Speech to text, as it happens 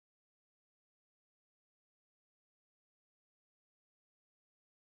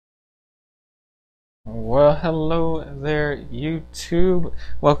Well, hello there, YouTube.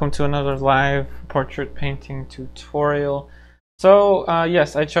 Welcome to another live portrait painting tutorial.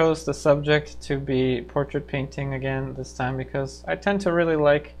 Yes, I chose the subject to be portrait painting again this time because I tend to really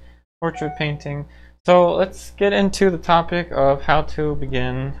like portrait painting. So let's get into the topic of how to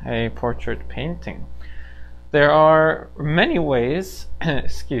begin a portrait painting. There are many ways,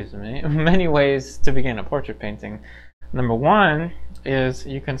 excuse me, many ways to begin a portrait painting. Number one is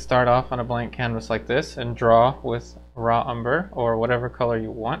you can start off on a blank canvas like this and draw with raw umber or whatever color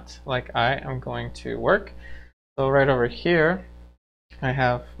you want, like I am going to work. So right over here I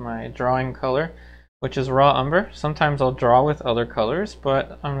have my drawing color, which is raw umber. Sometimes I'll draw with other colors,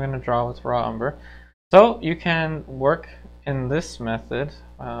 but I'm going to draw with raw umber. So you can work in this method,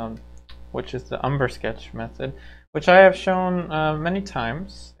 which is the umber sketch method, which I have shown many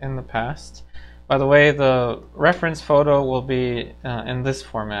times in the past. By the way, the reference photo will be in this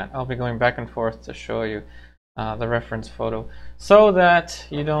format. I'll be going back and forth to show you the reference photo so that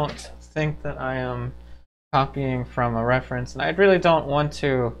you don't think that I am copying from a reference. And I really don't want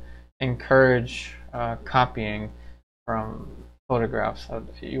to encourage copying from photographs.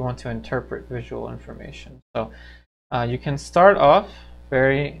 You want to interpret visual information. So you can start off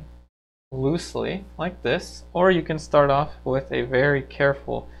very loosely like this, or you can start off with a very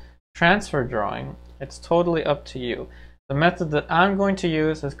careful transfer drawing. It's totally up to you. The method that I'm going to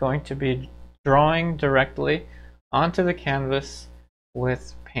use is going to be drawing directly onto the canvas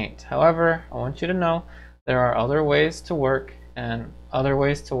with paint. However, I want you to know there are other ways to work, and other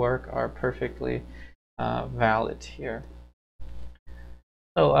ways to work are perfectly valid here.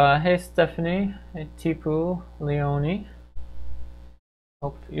 So, hey Stephanie, hey Tipu, Leonie.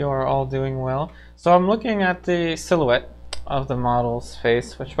 Hope you are all doing well. So I'm looking at the silhouette of the model's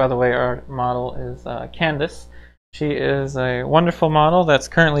face, which by the way our model is Candace. She is a wonderful model that's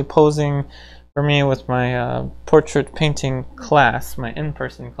currently posing for me with my portrait painting class, my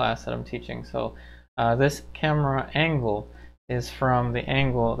in-person class that I'm teaching. So this camera angle is from the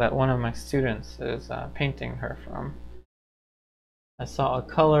angle that one of my students is painting her from. I saw a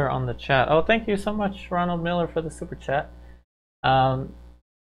color on the chat. Oh, thank you so much, Ronald Miller, for the super chat.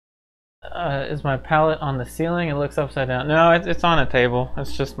 Is my palette on the ceiling? It looks upside down. No, it's on a table.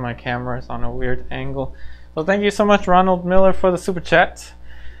 It's just my camera is on a weird angle. So thank you so much, Ronald Miller, for the super chat.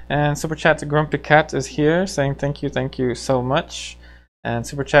 And super chat to Grumpy Cat is here saying thank you so much. And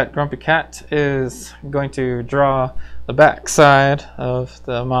super chat Grumpy Cat is going to draw the back side of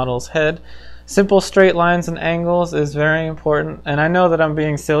the model's head. Simple straight lines and angles is very important. And I know that I'm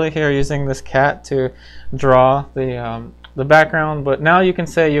being silly here using this cat to draw the background, but now you can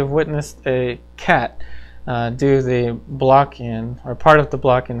say you've witnessed a cat do the block-in, or part of the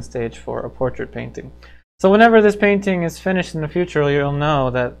block-in stage for a portrait painting. So whenever this painting is finished in the future, you'll know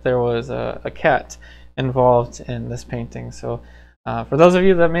that there was a cat involved in this painting. So for those of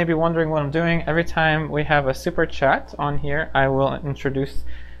you that may be wondering what I'm doing, every time we have a super chat on here, I will introduce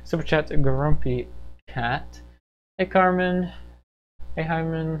super chat to Grumpy Cat. Hey Carmen, hey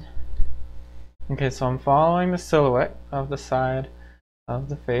Hyman. Okay, so I'm following the silhouette of the side of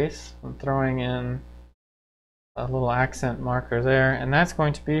the face. I'm throwing in a little accent marker there, and that's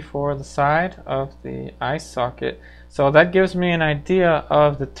going to be for the side of the eye socket. So that gives me an idea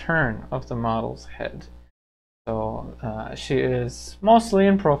of the turn of the model's head. So she is mostly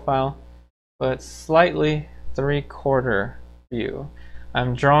in profile, but slightly 3/4 view.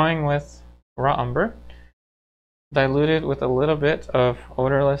 I'm drawing with raw umber, diluted with a little bit of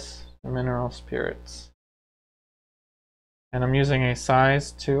odorless mineral spirits, and I'm using a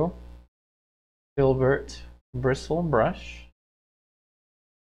size 2 filbert bristle brush.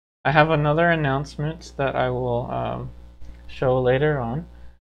 I have another announcement that I will show later on,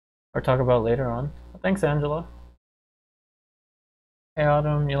 or talk about later on. Thanks, Angela. Hey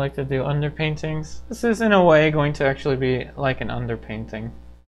Autumn, you like to do underpaintings? This is in a way going to actually be like an underpainting.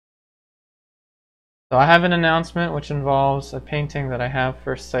 So I have an announcement which involves a painting that I have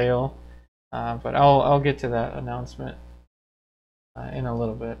for sale, but I'll get to that announcement in a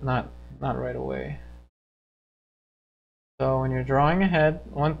little bit, not right away. So when you're drawing a head,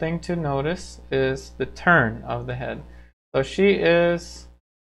 one thing to notice is the turn of the head. So she is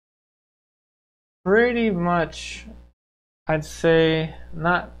pretty much, I'd say,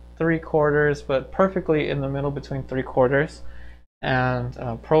 not 3/4, but perfectly in the middle between 3/4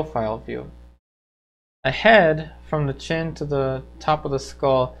 and profile view. A head from the chin to the top of the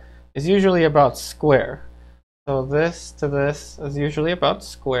skull is usually about square. So this to this is usually about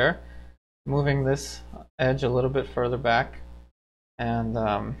square. Moving this edge a little bit further back. And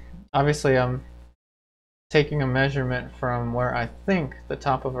obviously I'm taking a measurement from where I think the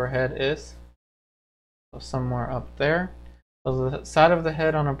top of her head is. So somewhere up there. So the side of the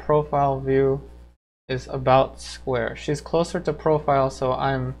head on a profile view is about square. She's closer to profile, so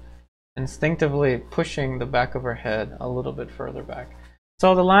I'm instinctively pushing the back of her head a little bit further back.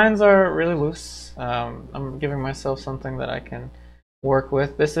 So the lines are really loose. I'm giving myself something that I can work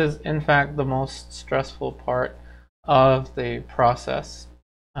with. This is in fact the most stressful part of the process.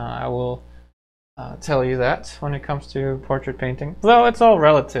 I will tell you that when it comes to portrait painting, though it's all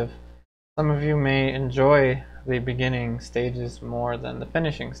relative. Some of you may enjoy the beginning stages more than the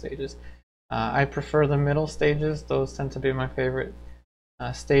finishing stages. I prefer the middle stages. Those tend to be my favorite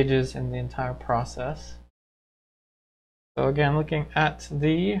stages in the entire process. So again, looking at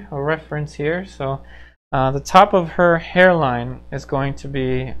the reference here, so the top of her hairline is going to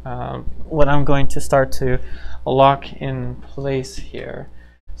be what I'm going to start to lock in place here.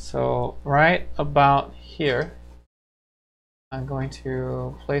 So right about here, I'm going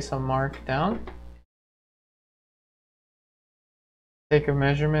to place a mark down. Take a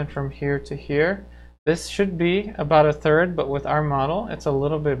measurement from here to here. This should be about 1/3, but with our model, it's a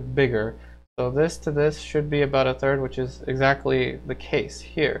little bit bigger. So this to this should be about 1/3, which is exactly the case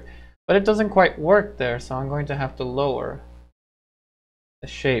here. But it doesn't quite work there, so I'm going to have to lower the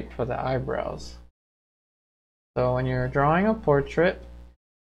shape for the eyebrows. So when you're drawing a portrait,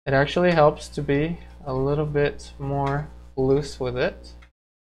 it actually helps to be a little bit more loose with it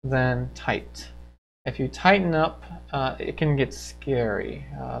than tight. If you tighten up, it can get scary.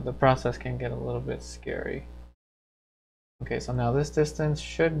 The process can get a little bit scary. Okay, so now this distance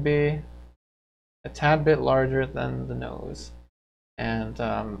should be a tad bit larger than the nose. And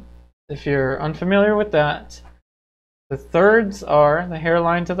if you're unfamiliar with that, the thirds are the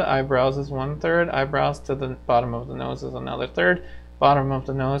hairline to the eyebrows is 1/3, eyebrows to the bottom of the nose is another 1/3, bottom of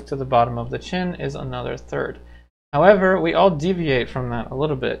the nose to the bottom of the chin is another 1/3. However, we all deviate from that a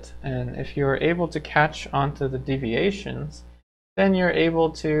little bit, and if you're able to catch onto the deviations, then you're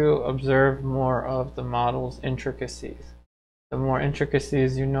able to observe more of the model's intricacies. The more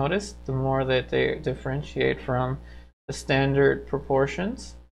intricacies you notice, the more that they differentiate from the standard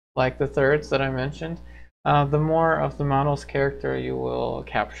proportions, like the thirds that I mentioned, the more of the model's character you will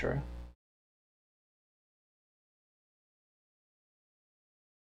capture.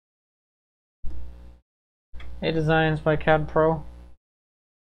 A designs by CAD Pro.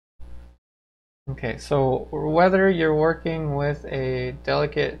 Okay, so whether you're working with a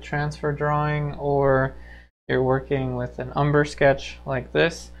delicate transfer drawing or you're working with an umber sketch like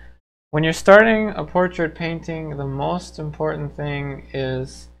this, when you're starting a portrait painting, the most important thing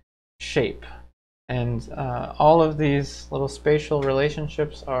is shape. And all of these little spatial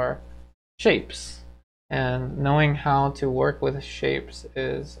relationships are shapes. And knowing how to work with shapes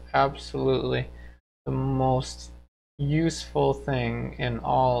is absolutely the most useful thing in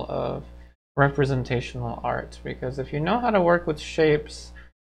all of representational art, because if you know how to work with shapes,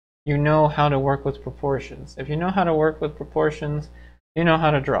 you know how to work with proportions. If you know how to work with proportions, you know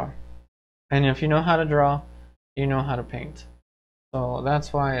how to draw. And if you know how to draw, you know how to paint. So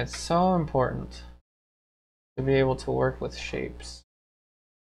that's why it's so important to be able to work with shapes.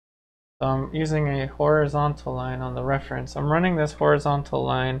 So I'm using a horizontal line on the reference. I'm running this horizontal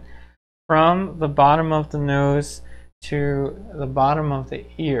line from the bottom of the nose to the bottom of the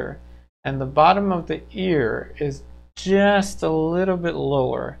ear. And the bottom of the ear is just a little bit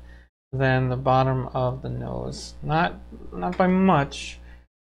lower than the bottom of the nose. Not by much,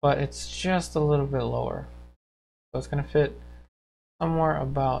 but it's just a little bit lower. So it's going to fit somewhere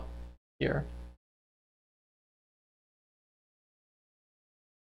about here.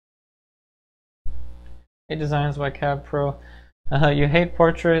 A designs by CAD Pro. You hate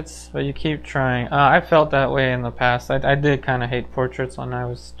portraits, but you keep trying. I felt that way in the past. I did kind of hate portraits when I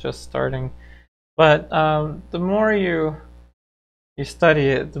was just starting. But the more you study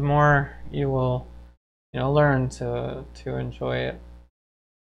it, the more you will learn to enjoy it.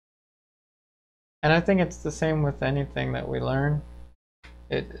 And I think it's the same with anything that we learn.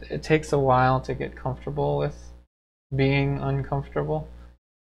 It takes a while to get comfortable with being uncomfortable.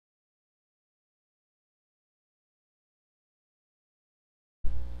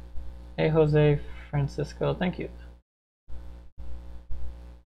 Hey, Jose Francisco, thank you.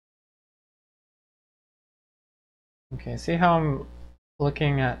 Okay, see how I'm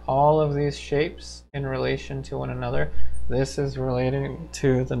looking at all of these shapes in relation to one another? This is relating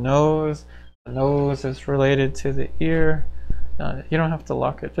to the nose is related to the ear. You don't have to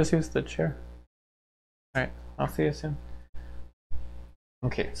lock it, just use the chair. Alright, I'll see you soon.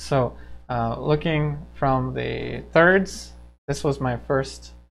 Okay, so looking from the thirds, this was my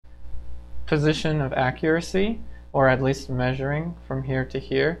first position of accuracy, or at least measuring from here to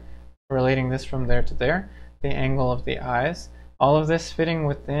here. relating this from there to there, the angle of the eyes, all of this fitting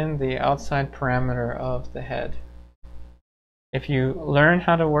within the outside parameter of the head. If you learn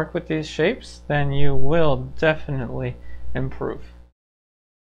how to work with these shapes, then you will definitely improve.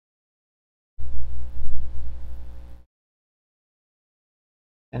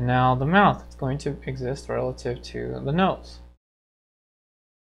 And now the mouth is going to exist relative to the nose.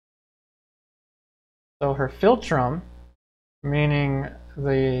 So her philtrum, meaning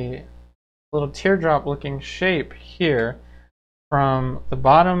the little teardrop looking shape here, from the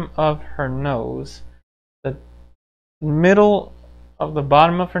bottom of her nose, the middle of the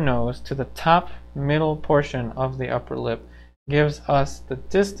bottom of her nose to the top middle portion of the upper lip, gives us the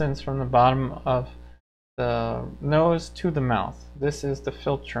distance from the bottom of the nose to the mouth. This is the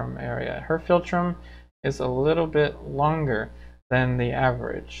philtrum area. Her philtrum is a little bit longer than the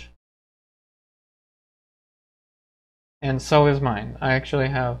average. And so is mine. I actually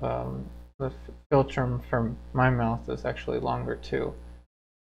have the philtrum from my mouth is actually longer too.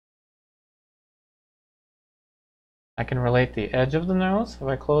 I can relate the edge of the nose. If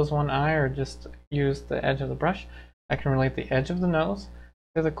I close one eye or just use the edge of the brush, I can relate the edge of the nose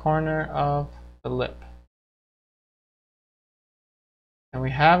to the corner of the lip. And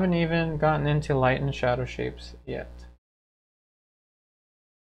we haven't even gotten into light and shadow shapes yet.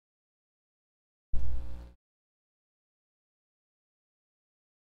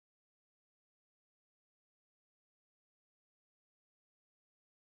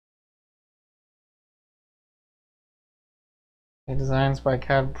 Designs by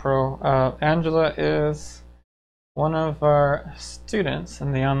CAD Pro. Angela is one of our students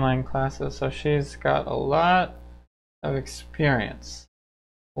in the online classes, so she's got a lot of experience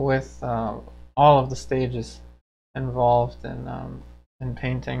with all of the stages involved in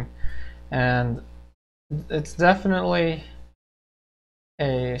painting, and it's definitely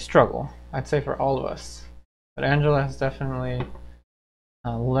a struggle, I'd say, for all of us. But Angela has definitely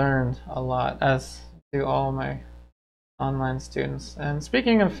learned a lot, as do all my online students. And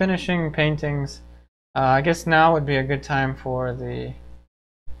speaking of finishing paintings, I guess now would be a good time for the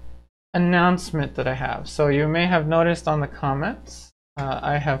announcement that I have. So you may have noticed on the comments,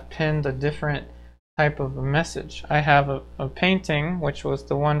 I have pinned a different type of a message. I have a painting, which was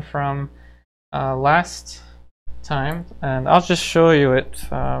the one from last time, and I'll just show you it.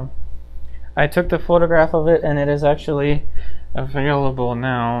 I took the photograph of it, and it is actually available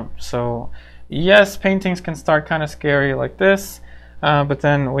now. So yes, paintings can start kind of scary like this, but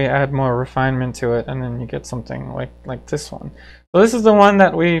then we add more refinement to it, and then you get something like this one. So this is the one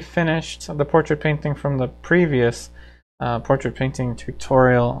that we finished, the portrait painting from the previous portrait painting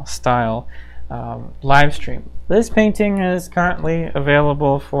tutorial style live stream. This painting is currently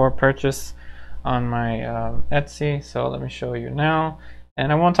available for purchase on my Etsy, so let me show you now.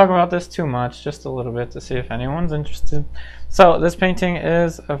 And I won't talk about this too much, just a little bit to see if anyone's interested. So this painting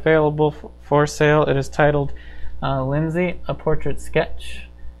is available for sale. It is titled Lindsay, a Portrait Sketch.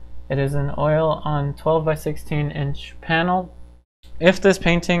 It is an oil on 12 by 16 inch panel. If this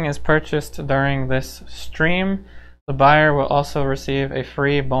painting is purchased during this stream, the buyer will also receive a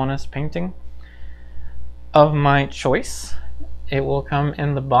free bonus painting of my choice. It will come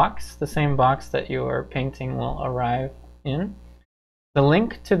in the box, the same box that your painting will arrive in. The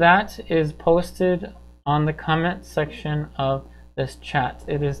link to that is posted on the comment section of this chat.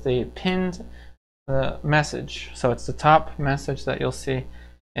 It is the pinned message, so it's the top message that you'll see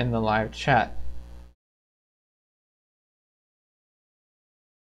in the live chat.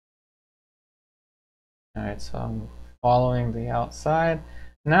 Alright, so I'm following the outside.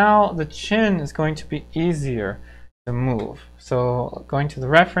 Now the chin is going to be easier to move. So going to the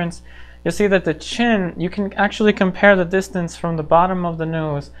reference, you'll see that the chin, you can actually compare the distance from the bottom of the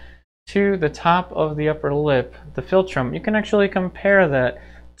nose to the top of the upper lip, the philtrum. You can actually compare that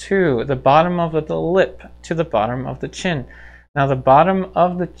to the bottom of the lip to the bottom of the chin. Now the bottom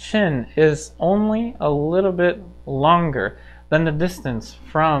of the chin is only a little bit longer than the distance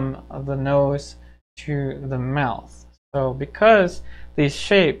from the nose to the mouth. So because these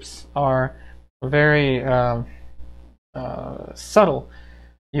shapes are very subtle,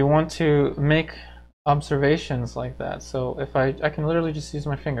 you want to make observations like that. So if I can literally just use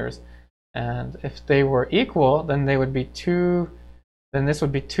my fingers, and if they were equal, then they would be this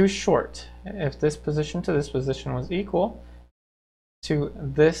would be too short. If this position to this position was equal to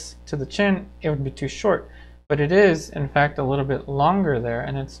this to the chin, it would be too short. But it is in fact a little bit longer there,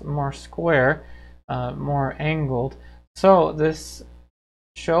 and it's more square, more angled. So this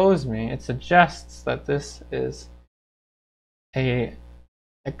shows me, it suggests that this is a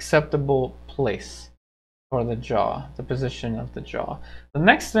acceptable place for the jaw, the position of the jaw. The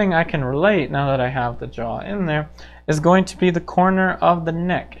next thing I can relate, now that I have the jaw in there, is going to be the corner of the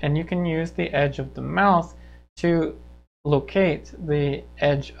neck, and you can use the edge of the mouth to locate the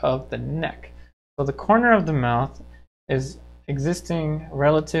edge of the neck. So the corner of the mouth is existing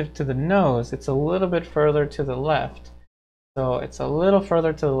relative to the nose. It's a little bit further to the left. So it's a little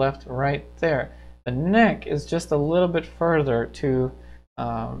further to the left right there. The neck is just a little bit further to,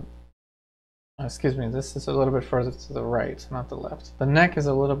 excuse me, this is a little bit further to the right, not the left. The neck is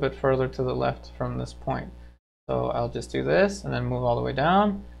a little bit further to the left from this point. So I'll just do this and then move all the way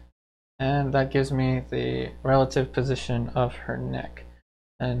down. And that gives me the relative position of her neck.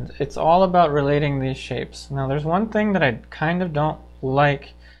 And it's all about relating these shapes. Now there's one thing that I kind of don't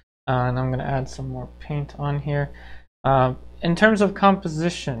like, and I'm going to add some more paint on here. In terms of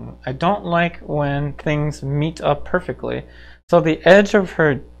composition, I don't like when things meet up perfectly. So the edge of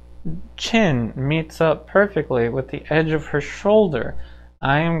her chin meets up perfectly with the edge of her shoulder.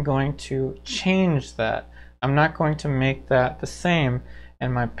 I am going to change that. I'm not going to make that the same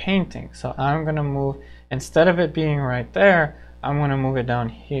in my painting. So I'm going to move, instead of it being right there, I'm going to move it down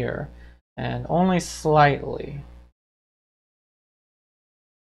here, and only slightly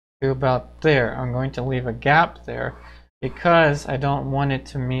to about there. I'm going to leave a gap there because I don't want it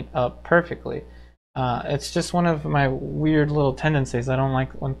to meet up perfectly. It's just one of my weird little tendencies. I don't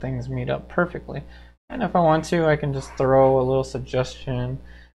like when things meet up perfectly. And if I want to, I can just throw a little suggestion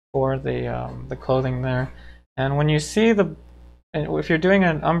for the clothing there. And when you see if you're doing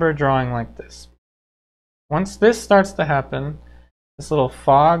an umber drawing like this, once this starts to happen, this little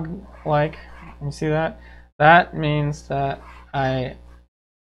fog-like, you see that? That means that I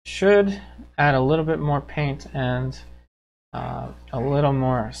should add a little bit more paint and a little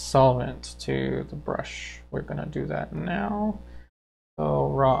more solvent to the brush. We're going to do that now. So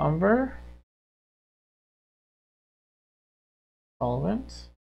raw umber, solvent.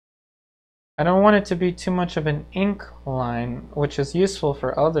 I don't want it to be too much of an ink line, which is useful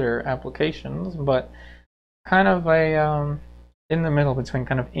for other applications, but kind of a in the middle between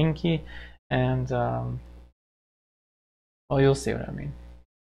kind of inky and well, you'll see what I mean.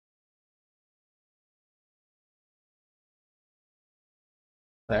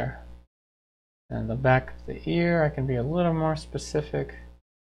 There. And the back of the ear, I can be a little more specific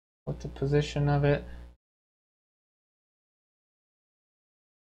with the position of it.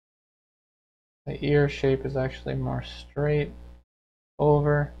 The ear shape is actually more straight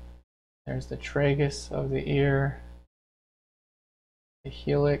over. There's the tragus of the ear, the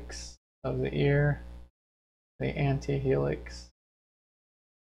helix of the ear, the antihelix,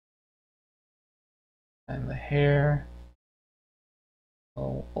 and the hair.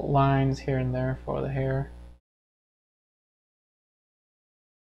 Little lines here and there for the hair.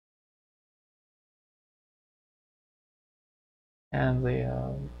 And I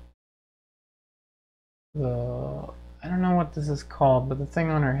don't know what this is called, but the thing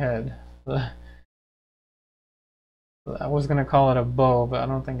on her head. I was gonna call it a bow, but I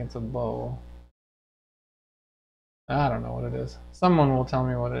don't think it's a bow. I don't know what it is. Someone will tell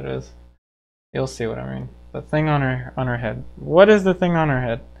me what it is. You'll see what I mean. The thing on her head. What is the thing on her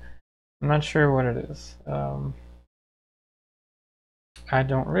head? I'm not sure what it is. I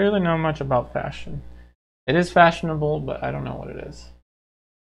don't really know much about fashion. It is fashionable, but I don't know what it is.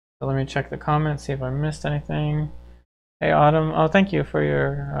 So let me check the comments, see if I missed anything. Hey Autumn, oh thank you for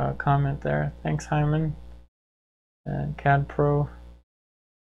your comment there. Thanks Hyman. And CAD Pro.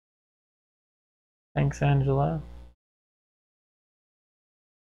 Thanks Angela.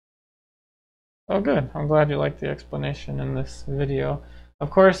 Oh good, I'm glad you liked the explanation in this video. Of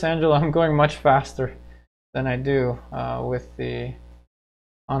course Angela, I'm going much faster than I do with the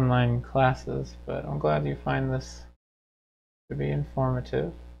online classes, but I'm glad you find this to be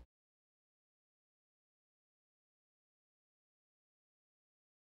informative.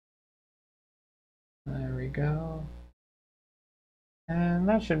 There we go. And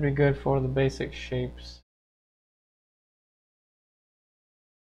that should be good for the basic shapes.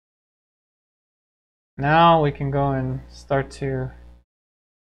 Now we can go and start to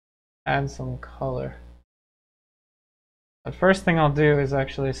add some color. The first thing I'll do is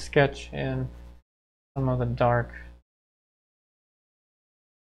actually sketch in some of the dark.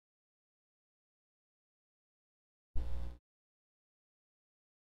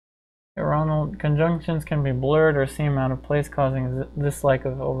 Hey Ronald, conjunctions can be blurred or seem out of place, causing dislike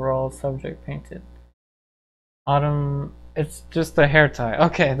of overall subject painted. Autumn, it's just the hair tie.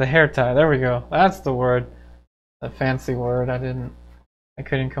 Okay, the hair tie, there we go. That's the word. The fancy word I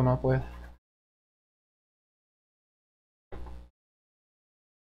couldn't come up with.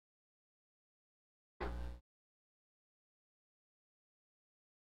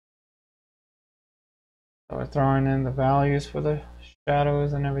 So we're throwing in the values for the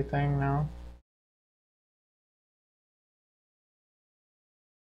shadows and everything now.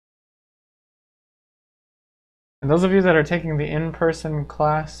 And those of you that are taking the in-person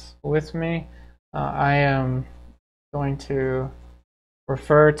class with me, I am going to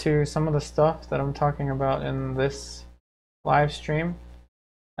refer to some of the stuff that I'm talking about in this live stream,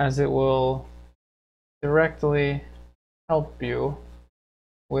 as it will directly help you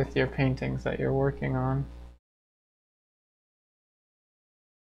with your paintings that you're working on.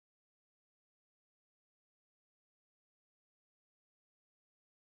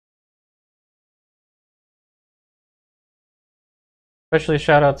 Especially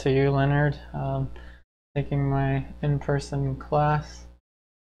shout out to you, Leonard, taking my in-person class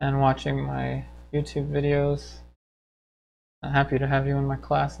and watching my YouTube videos. I'm happy to have you in my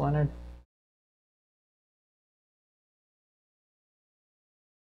class, Leonard.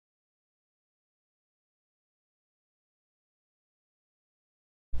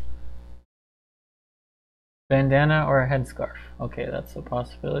 Bandana or a headscarf? Okay, that's a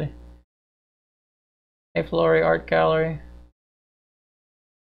possibility. Hey, Flori Art Gallery.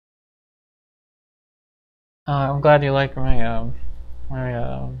 I'm glad you like my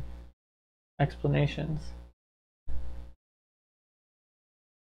explanations.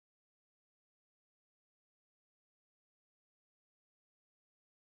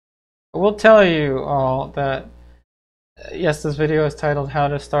 I will tell you all that yes, this video is titled How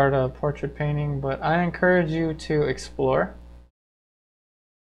to Start a Portrait Painting, but I encourage you to explore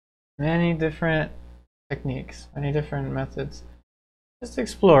many different techniques, many different methods. Just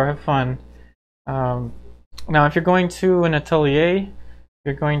explore, have fun. Now, if you're going to an atelier,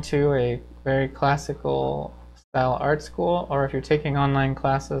 you're going to a very classical style art school, or if you're taking online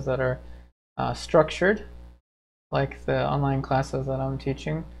classes that are structured, like the online classes that I'm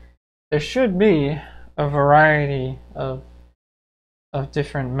teaching, there should be a variety of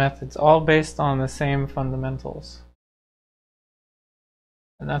different methods, all based on the same fundamentals.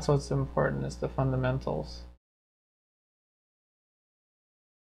 And that's what's important, is the fundamentals.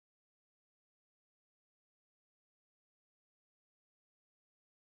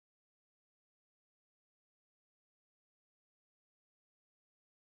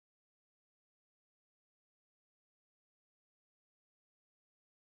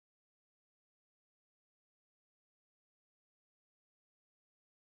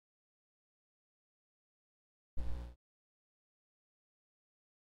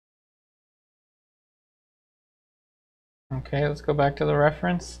 Okay, let's go back to the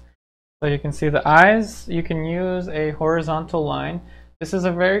reference. So you can see the eyes, you can use a horizontal line. This is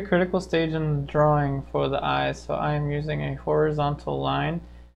a very critical stage in the drawing for the eyes, so I am using a horizontal line.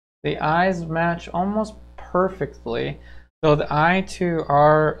 The eyes match almost perfectly, though the eye to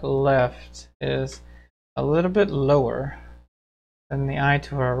our left is a little bit lower than the eye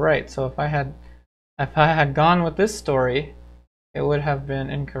to our right. So if I had gone with this story, it would have been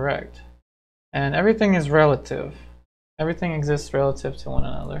incorrect. And everything is relative. Everything exists relative to one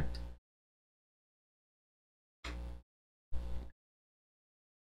another.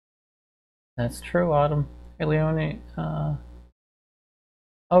 That's true, Autumn. Hey, Leonie. Oh,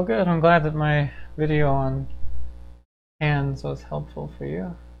 good. I'm glad that my video on hands was helpful for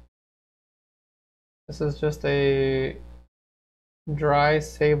you. This is just a dry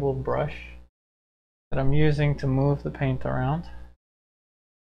sable brush that I'm using to move the paint around.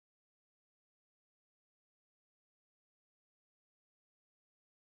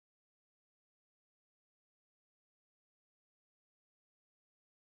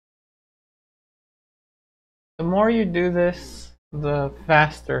 The more you do this, the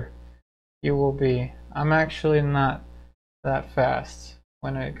faster you will be. I'm actually not that fast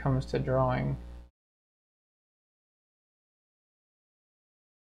when it comes to drawing.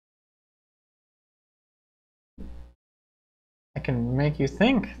 I can make you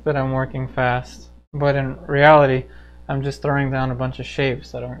think that I'm working fast, but in reality, I'm just throwing down a bunch of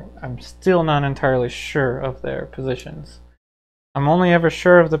shapes that I'm still not entirely sure of their positions. I'm only ever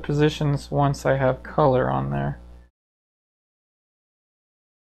sure of the positions once I have color on there.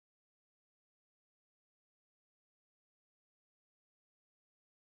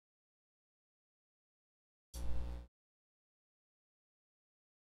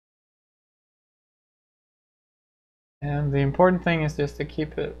 And the important thing is just to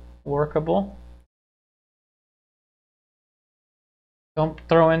keep it workable. Don't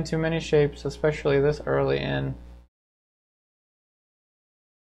throw in too many shapes, especially this early in.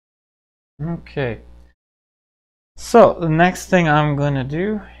 Okay. So the next thing I'm going to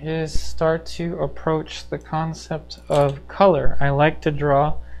do is start to approach the concept of color. I like to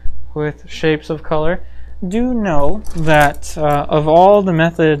draw with shapes of color. do know that of all the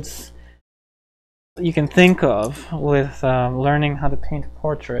methods you can think of with learning how to paint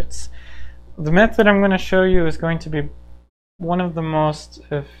portraits, the method I'm going to show you is going to be one of the most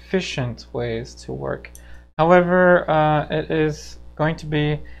efficient ways to work. However, it is going to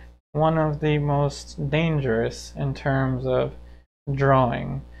be one of the most dangerous in terms of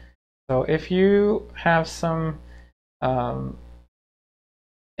drawing. So if you have some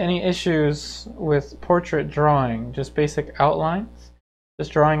any issues with portrait drawing, just basic outlines,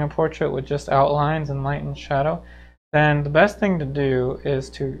 just drawing a portrait with just outlines and light and shadow, then the best thing to do is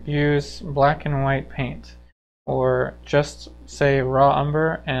to use black and white paint, or just say raw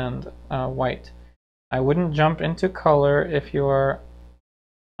umber and white. I wouldn't jump into color if you are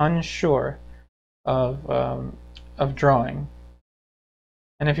unsure of drawing.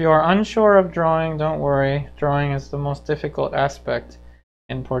 And if you are unsure of drawing, don't worry, drawing is the most difficult aspect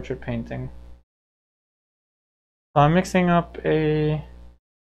in portrait painting. So I'm mixing up a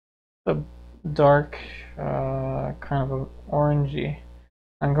dark kind of a orangey.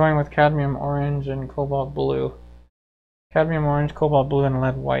 I'm going with Cadmium Orange and Cobalt Blue. Cadmium Orange, Cobalt Blue, and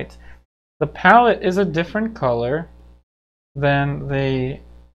Lead White. The palette is a different color than the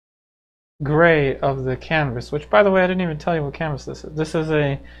gray of the canvas, which, by the way, I didn't even tell you what canvas this is. This is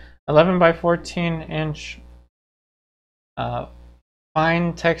a 11 by 14 inch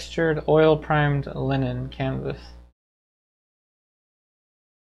fine textured oil primed linen canvas.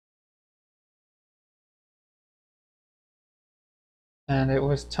 And it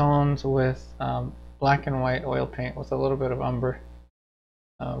was toned with black and white oil paint with a little bit of umber,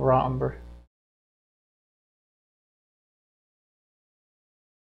 raw umber.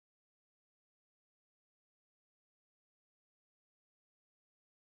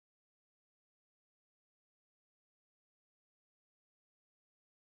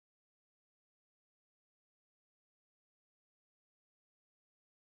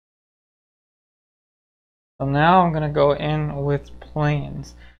 So now I'm going to go in with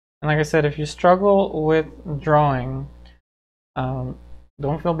planes. And like I said, if you struggle with drawing,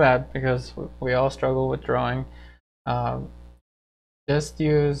 don't feel bad, because we all struggle with drawing. Just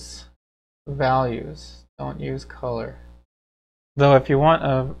use values, don't use color. Though if you want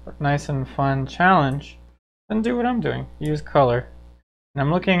a nice and fun challenge, then do what I'm doing, use color. And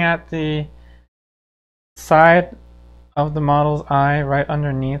I'm looking at the side of the model's eye right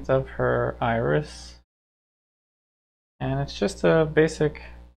underneath of her iris. And it's just a basic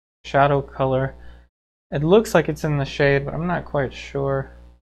shadow color. It looks like it's in the shade, but I'm not quite sure.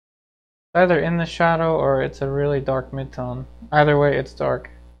 It's either in the shadow or it's a really dark midtone. Either way, it's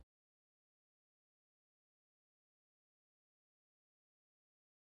dark.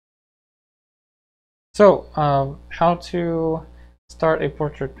 So, how to start a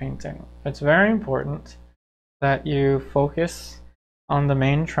portrait painting. It's very important that you focus on the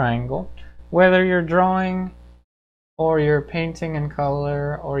main triangle, whether you're drawing or you're painting in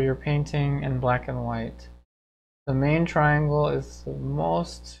color, or you're painting in black and white. The main triangle is the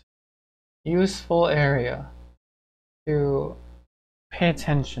most useful area to pay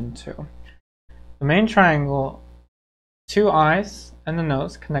attention to. The main triangle, two eyes and the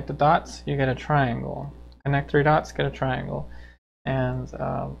nose, connect the dots, you get a triangle. Connect three dots, get a triangle. And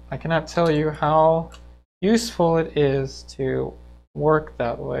I cannot tell you how useful it is to work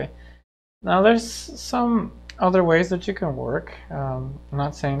that way. Now there's some other ways that you can work. I'm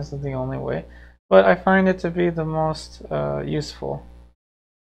not saying this is the only way, but I find it to be the most useful.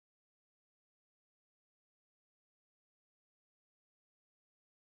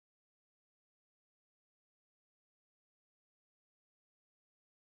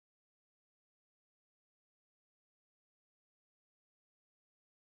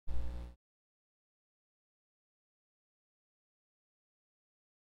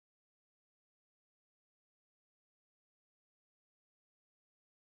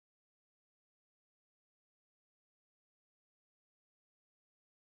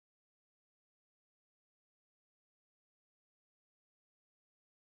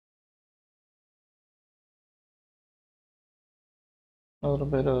 A little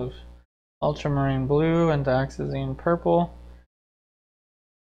bit of Ultramarine blue and Dioxazine purple.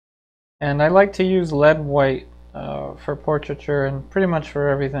 And I like to use lead white for portraiture and pretty much for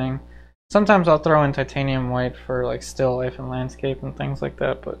everything. Sometimes I'll throw in titanium white for like still life and landscape and things like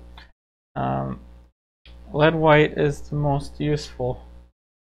that, but lead white is the most useful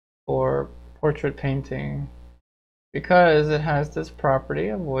for portrait painting because it has this property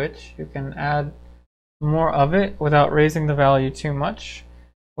of which you can add more of it without raising the value too much,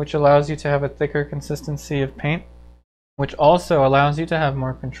 which allows you to have a thicker consistency of paint, which also allows you to have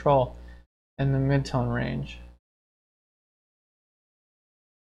more control. in the mid-tone range.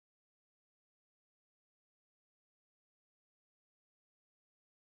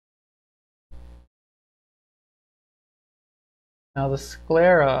 Now the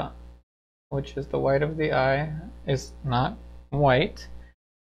sclera, which is the white of the eye, is not white,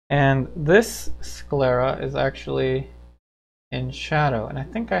 and this sclera is actually in shadow, and I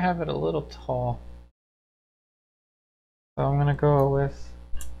think I have it a little tall. So I'm going to go with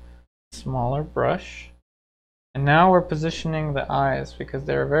a smaller brush. And now we're positioning the eyes because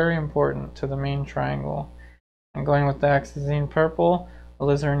they're very important to the main triangle. I'm going with Dioxazine Purple,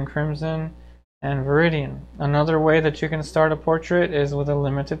 Alizarin Crimson, and Viridian. Another way that you can start a portrait is with a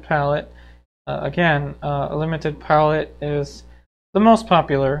limited palette. Again, a limited palette is the most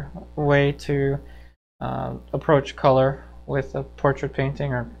popular way to approach color with a portrait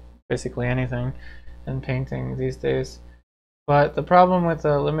painting, or basically anything in painting these days. But the problem with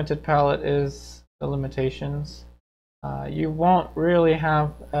a limited palette is the limitations. You won't really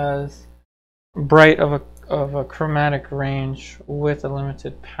have as bright of a chromatic range with a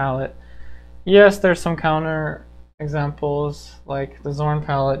limited palette. Yes, there's some counter examples, like the Zorn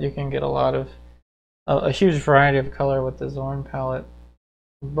palette. You can get a huge variety of color with the Zorn palette,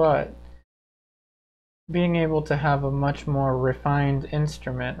 but being able to have a much more refined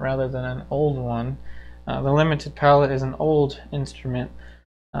instrument rather than an old one. The limited palette is an old instrument.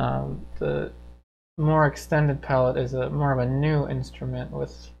 The more extended palette is more of a new instrument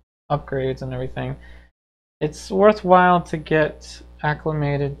with upgrades and everything. It's worthwhile to get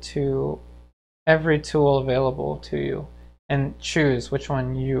acclimated to every tool available to you and choose which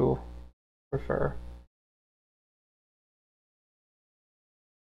one you prefer.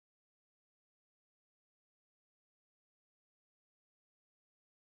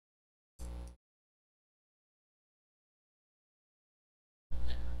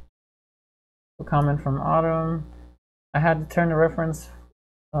 A comment from Autumn. I had to turn the reference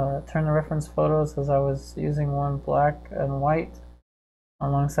photos as I was using one black and white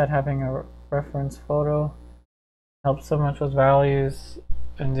alongside having a reference photo. Helps so much with values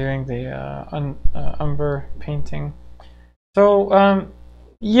and doing the umber painting. So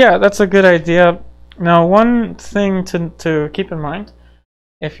yeah, that's a good idea. Now, one thing to keep in mind,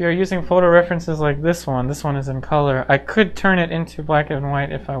 if you're using photo references like this one is in color. I could turn it into black and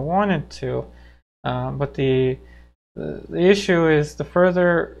white if I wanted to, but the issue is the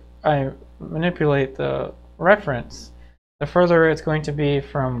further I manipulate the reference, the further it's going to be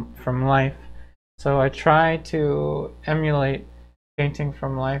from life. So I try to emulate painting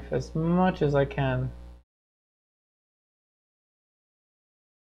from life as much as I can.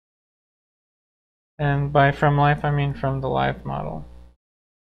 And by from life, I mean from the live model.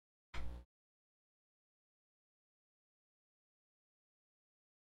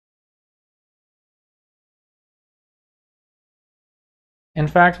 In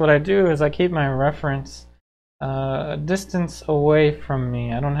fact, what I do is I keep my reference a distance away from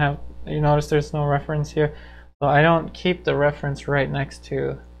me. I don't have, you notice there's no reference here, so I don't keep the reference right next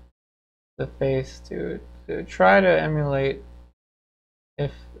to the face to try to emulate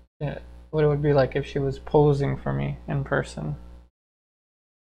what it would be like if she was posing for me in person.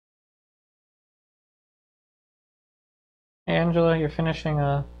 Hey Angela, you're finishing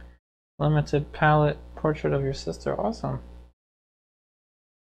a limited palette portrait of your sister. Awesome.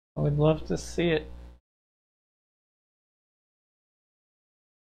 I would love to see it.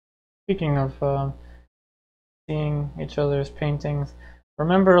 Speaking of seeing each other's paintings,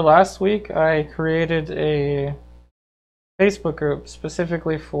 remember last week I created a Facebook group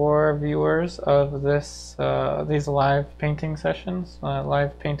specifically for viewers of these live painting sessions,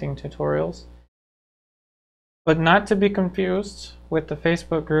 live painting tutorials. But not to be confused with the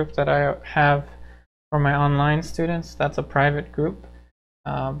Facebook group that I have for my online students. That's a private group.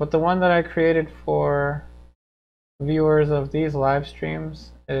 But the one that I created for viewers of these live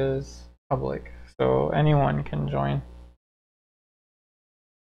streams is public, so anyone can join.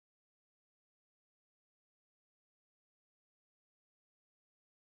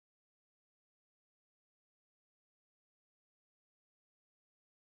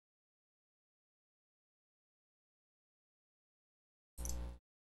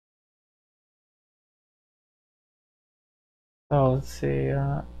 So let's see,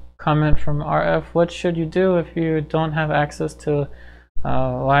 comment from RF. What should you do if you don't have access to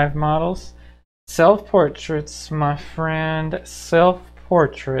live models? Self-portraits, my friend.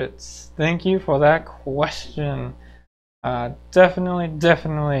 Self-portraits. Thank you for that question.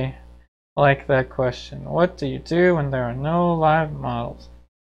 Definitely like that question. What do you do when there are no live models?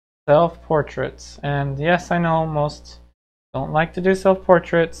 Self-portraits. And yes, I know most don't like to do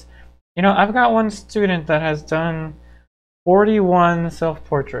self-portraits, You know, I've got one student that has done 41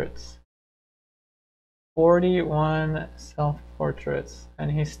 self-portraits. 41 self-portraits,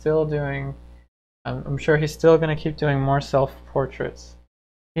 and he's still doing, I'm sure he's still going to keep doing more self-portraits.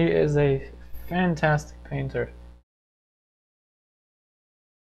 He is a fantastic painter.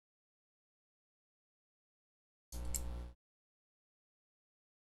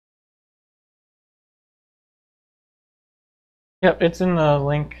 Yep, it's in the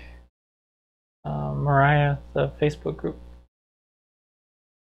link, Mariah, the Facebook group.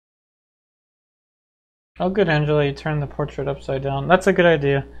 Oh good, Angela, you turned the portrait upside down. That's a good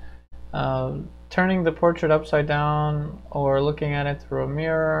idea. Turning the portrait upside down or looking at it through a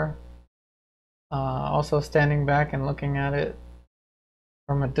mirror. Also standing back and looking at it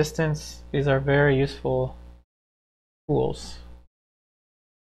from a distance. These are very useful tools.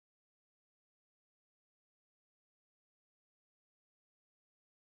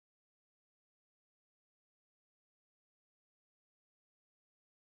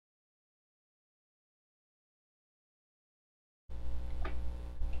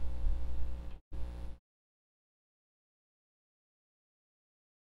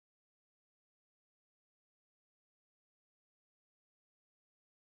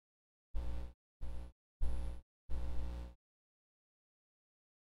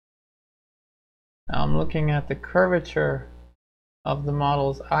 Now I'm looking at the curvature of the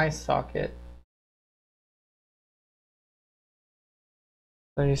model's eye socket.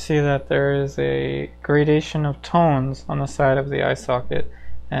 So you see that there is a gradation of tones on the side of the eye socket,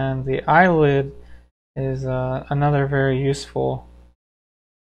 and the eyelid is another very useful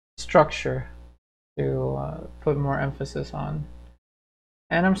structure to put more emphasis on.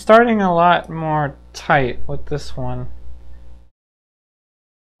 And I'm starting a lot more tight with this one.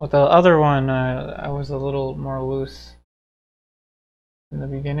 With the other one, I was a little more loose in the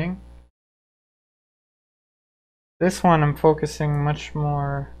beginning. This one I'm focusing much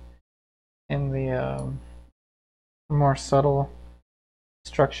more in the more subtle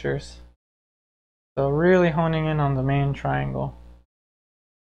structures. So really honing in on the main triangle.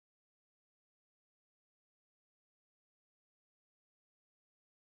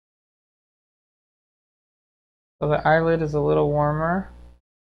 So the eyelid is a little warmer.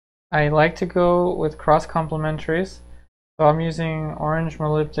 I like to go with cross complementaries. So I'm using orange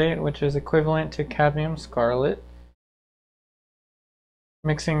molybdate, which is equivalent to cadmium scarlet.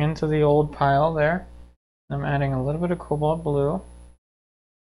 Mixing into the old pile there. I'm adding a little bit of cobalt blue.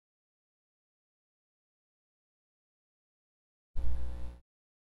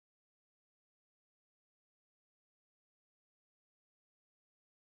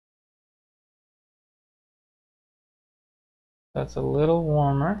 That's a little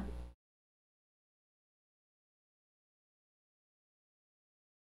warmer.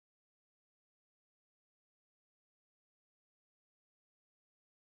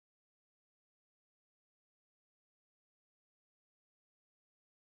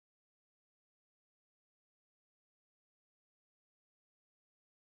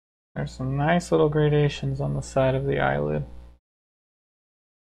 There's some nice little gradations on the side of the eyelid.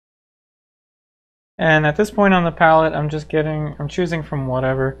 And at this point on the palette, I'm choosing from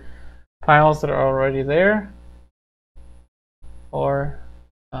whatever piles that are already there, or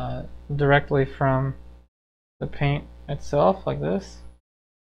directly from the paint itself, like this.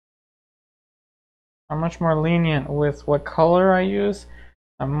 I'm much more lenient with what color I use.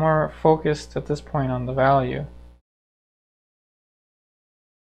 I'm more focused at this point on the value.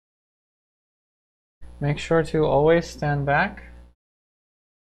 Make sure to always stand back.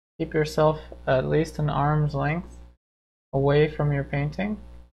 Keep yourself at least an arm's length away from your painting.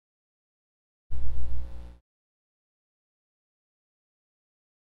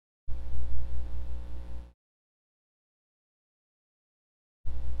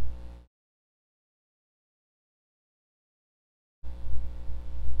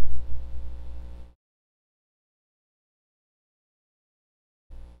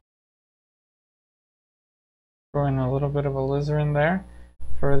 Throw in a little bit of alizarin there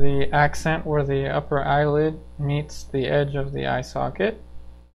for the accent where the upper eyelid meets the edge of the eye socket.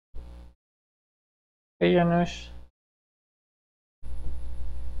 Hey Janusz.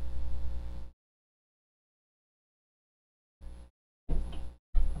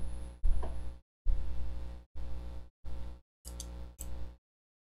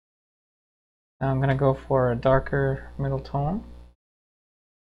 Now I'm going to go for a darker middle tone.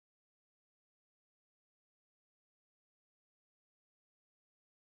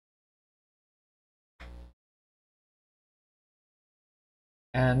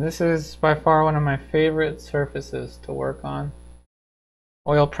 And this is by far one of my favorite surfaces to work on.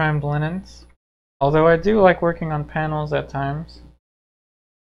 oil primed linens. Although I do like working on panels at times.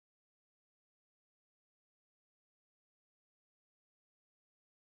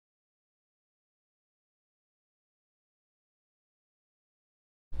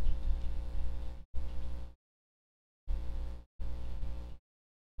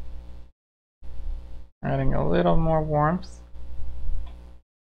 Adding a little more warmth.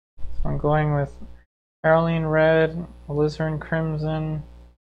 So I'm going with Perelyne Red, Alizarin Crimson,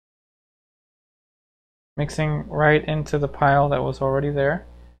 mixing right into the pile that was already there.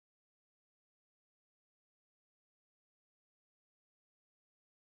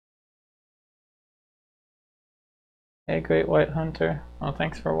 Hey, Great White Hunter. Well,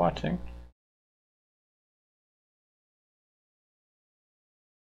 thanks for watching.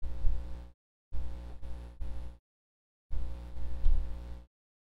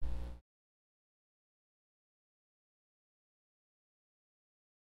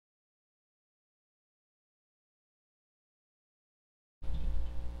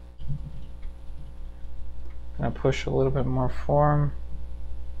 Gonna push a little bit more form.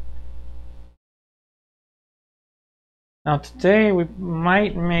 Now today we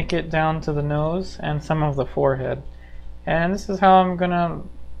might make it down to the nose and some of the forehead. And this is how I'm gonna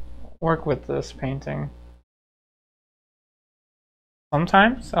work with this painting.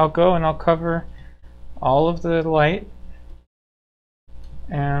 Sometimes I'll go and I'll cover all of the light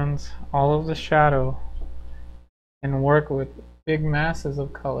and all of the shadow and work with big masses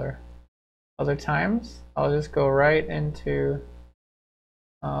of color. Other times I'll just go right into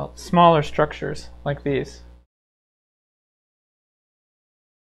smaller structures like these.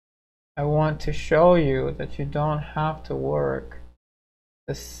 I want to show you that you don't have to work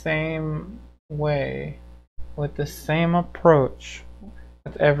the same way with the same approach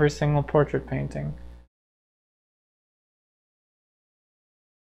with every single portrait painting.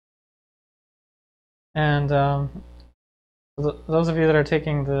 And those of you that are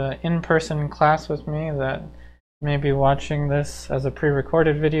taking the in-person class with me that may be watching this as a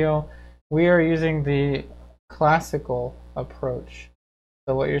pre-recorded video, we are using the classical approach.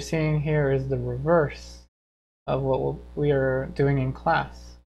 So what you're seeing here is the reverse of what we are doing in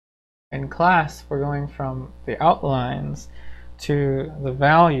class. In class, we're going from the outlines to the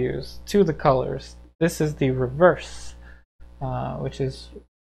values to the colors. This is the reverse, which is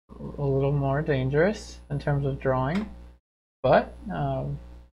a little more dangerous in terms of drawing, but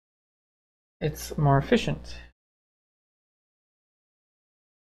it's more efficient.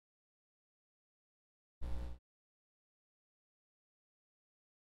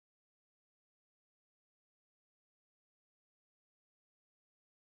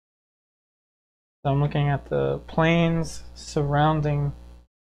 So I'm looking at the planes surrounding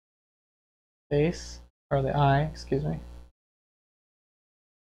face, or the eye, excuse me.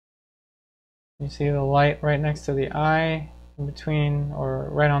 You see the light right next to the eye, in between, or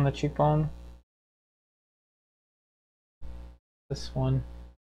right on the cheekbone. This one.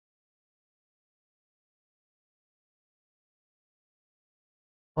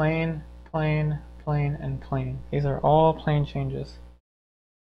 Plane, plane, plane, and plane. These are all plane changes.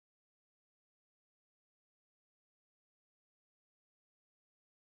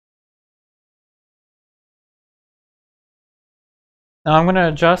 Now I'm going to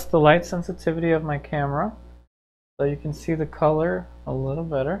adjust the light sensitivity of my camera so you can see the color a little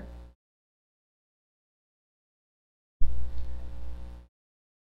better.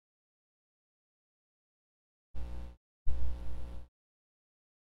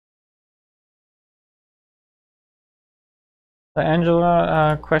 The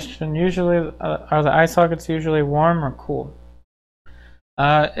Angela question, usually are the eye sockets usually warm or cool?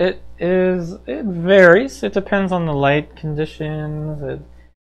 It varies. It depends on the light conditions.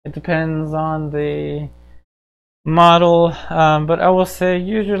 It depends on the model, but I will say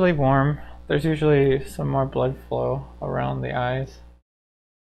usually warm. There's usually some more blood flow around the eyes,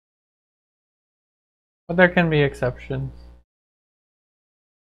 but there can be exceptions,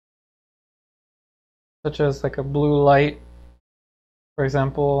 such as like a blue light, for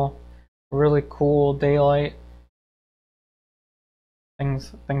example, really cool daylight,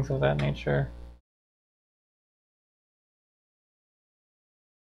 things of that nature.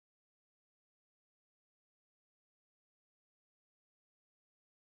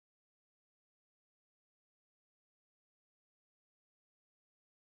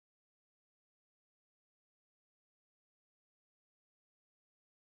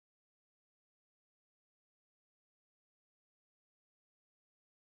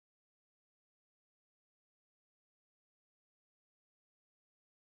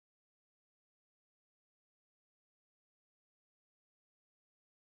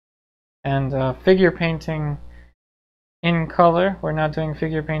 And figure painting in color. We're not doing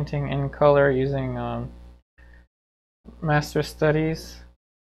figure painting in color using master studies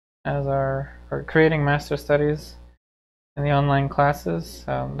as or creating master studies in the online classes.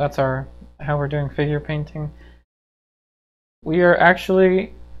 That's how we're doing figure painting. We are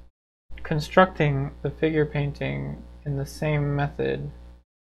actually constructing the figure painting in the same method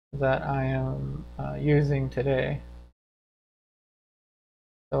that I am using today.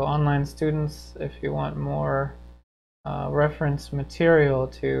 So online students, if you want more reference material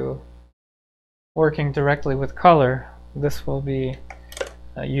to working directly with color, this will be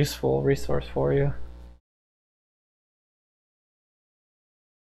a useful resource for you.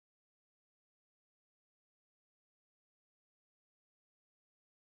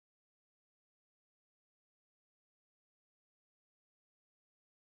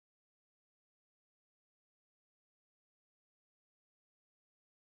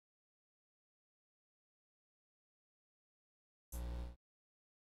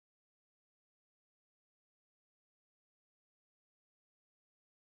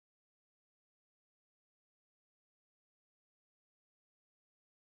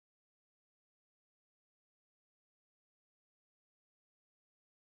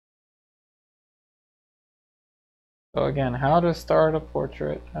 So again, how to start a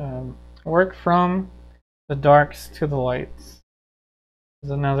portrait. Work from the darks to the lights is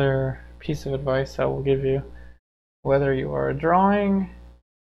another piece of advice I will give you. Whether you are drawing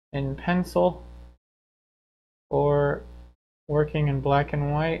in pencil or working in black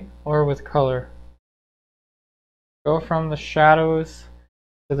and white or with color. Go from the shadows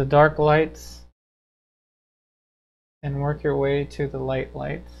to the dark lights and work your way to the light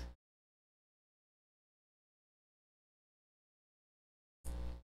lights.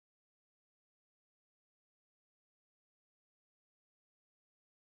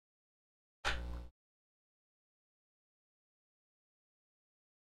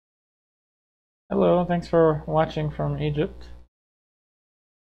 Hello, thanks for watching from Egypt.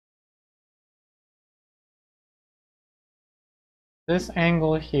 This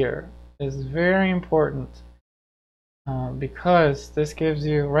angle here is very important because this gives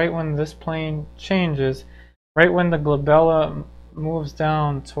you, right when this plane changes, right when the glabella moves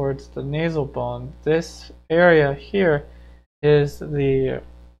down towards the nasal bone, this area here is the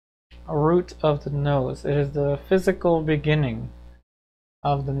root of the nose. It is the physical beginning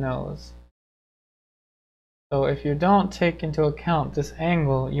of the nose. So if you don't take into account this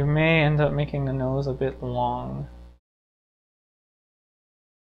angle, you may end up making the nose a bit long.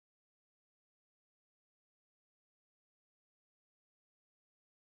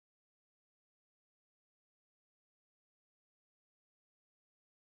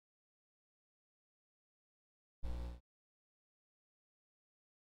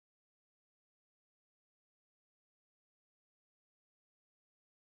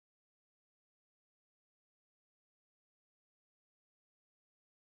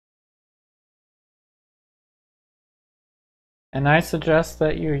 And I suggest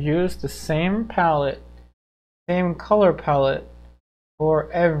that you use the same palette, same color palette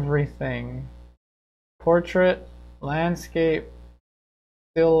for everything. Portrait, landscape,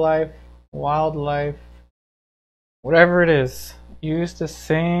 still life, wildlife, whatever it is. Use the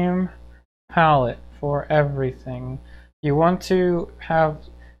same palette for everything. You want to have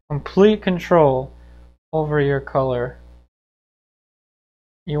complete control over your color.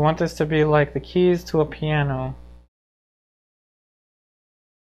 You want this to be like the keys to a piano.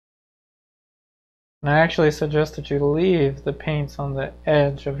 And I actually suggest that you leave the paints on the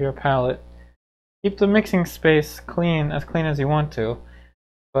edge of your palette. Keep the mixing space clean as you want to,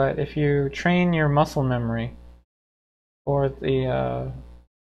 but if you train your muscle memory for the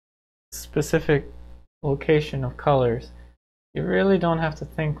specific location of colors, you really don't have to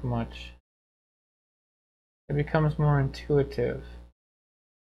think much. It becomes more intuitive.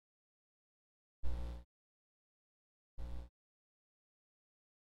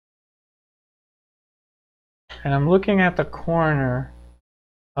 And I'm looking at the corner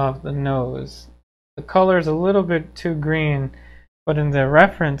of the nose. The color is a little bit too green, but in the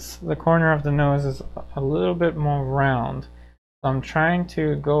reference, the corner of the nose is a little bit more round. So I'm trying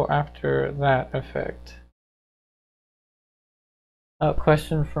to go after that effect. A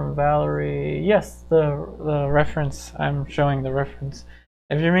question from Valerie. Yes, the reference, I'm showing the reference.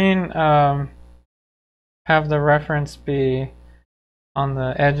 If you mean have the reference be on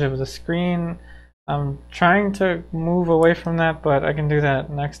the edge of the screen, I'm trying to move away from that, but I can do that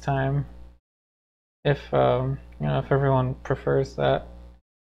next time if if everyone prefers that.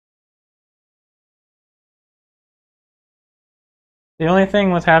 The only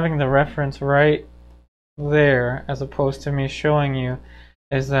thing with having the reference right there, as opposed to me showing you,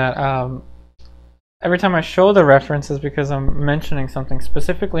 is that every time I show the reference is because I'm mentioning something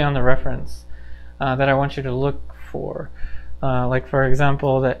specifically on the reference that I want you to look for. Like for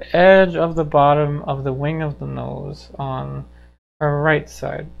example, the edge of the bottom of the wing of the nose on her right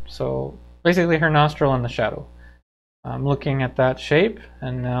side. So basically her nostril in the shadow. I'm looking at that shape,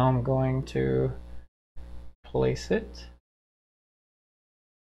 and now I'm going to place it.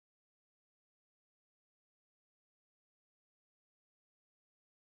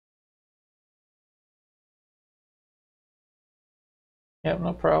 Yep,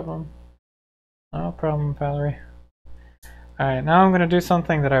 no problem. No problem, Valerie. Alright, now I'm going to do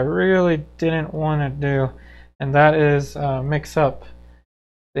something that I really didn't want to do, and that is mix up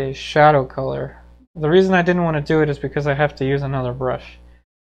the shadow color. The reason I didn't want to do it is because I have to use another brush.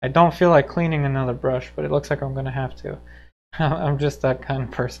 I don't feel like cleaning another brush, but it looks like I'm going to have to. I'm just that kind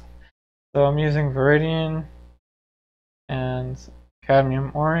of person. So I'm using Viridian and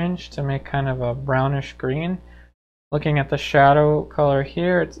Cadmium Orange to make kind of a brownish green. Looking at the shadow color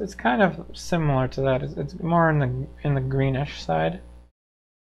here, it's kind of similar to that. It's more in the greenish side.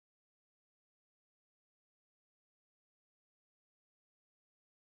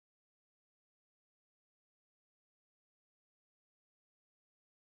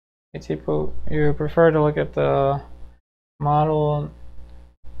 You prefer to look at the model,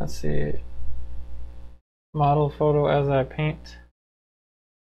 let's see, model photo as I paint.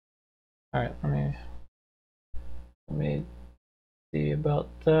 Alright, let me see about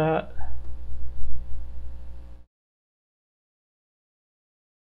that.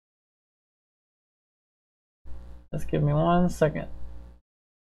 Just give me 1 second.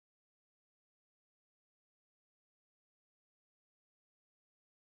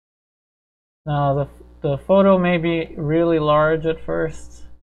 Now the photo may be really large at first,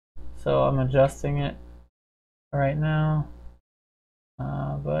 so I'm adjusting it right now.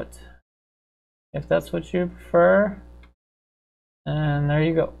 But if that's what you prefer, and there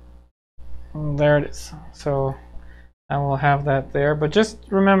you go. There it is. So I will have that there, but just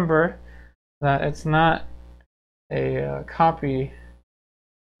remember that it's not a copy.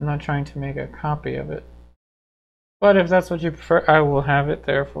 I'm not trying to make a copy of it. But if that's what you prefer, I will have it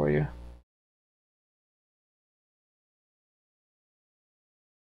there for you.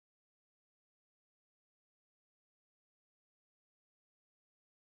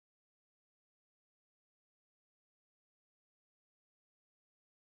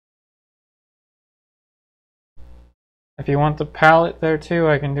 If you want the palette there too,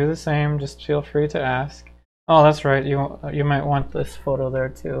 I can do the same. Just feel free to ask. Oh, that's right. You might want this photo there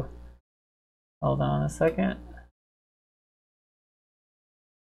too. Hold on a second.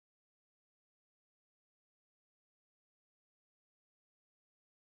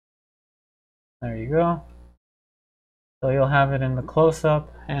 There you go. So you'll have it in the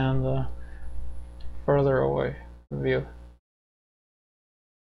close-up and the further away view.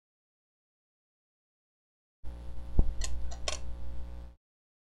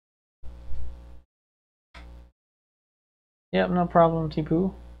 Yep, no problem,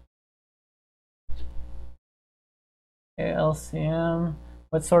 Tipu. Okay, LCM.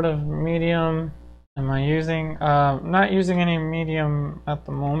 What sort of medium am I using? Not using any medium at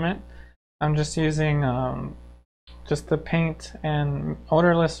the moment. I'm just using just the paint and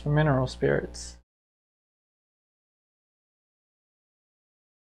odorless mineral spirits.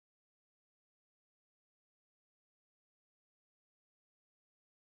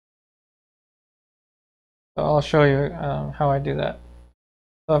 So I'll show you how I do that.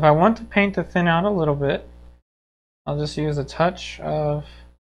 So if I want the paint to thin out a little bit, I'll just use a touch of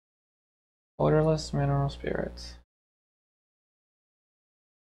odorless mineral spirits.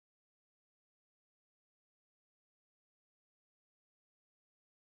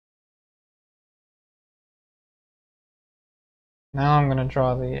 Now I'm going to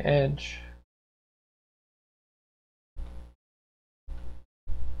draw the edge.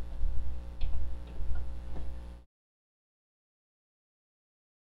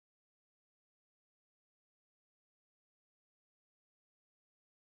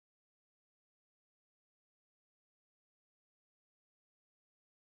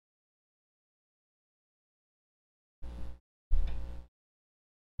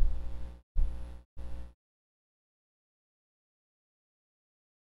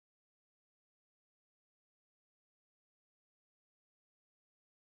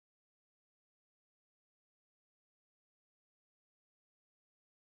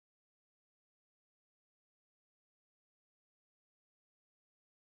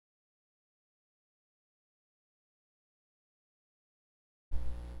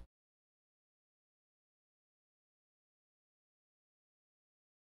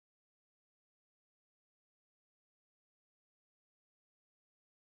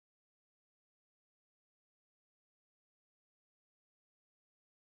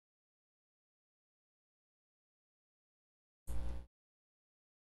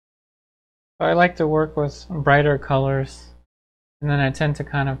 I like to work with brighter colors, and then I tend to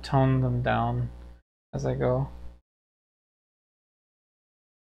kind of tone them down as I go.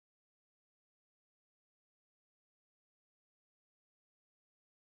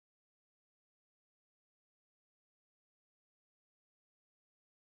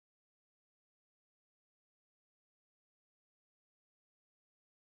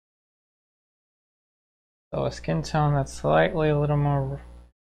 So a skin tone that's slightly a little more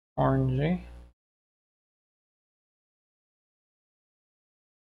orangey.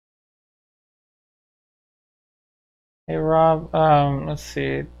 Hey Rob, let's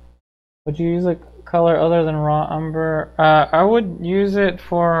see. Would you use a color other than raw umber? I would use it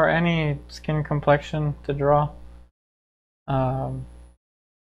for any skin complexion to draw. Raw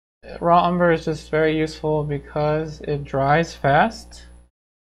umber is just very useful because it dries fast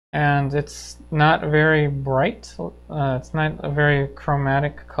and it's not very bright. It's not a very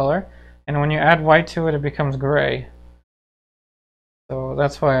chromatic color, and when you add white to it, it becomes gray. So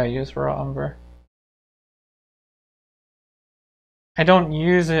that's why I use raw umber. I don't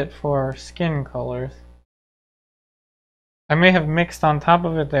use it for skin colors. I may have mixed on top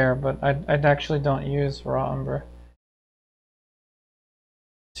of it there, but I actually don't use raw umber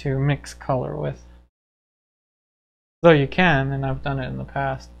to mix color with. Though you can, and I've done it in the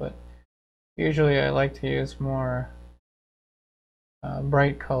past, but usually I like to use more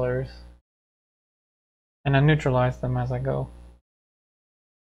bright colors, and I neutralize them as I go.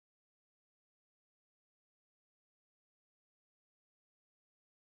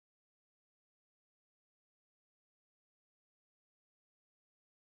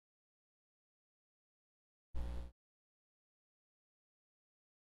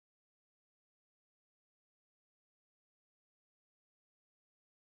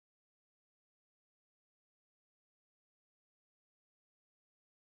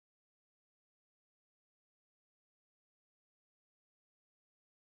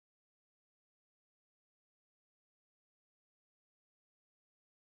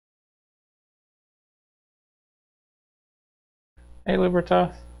 Hey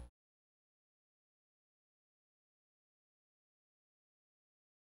Libertas.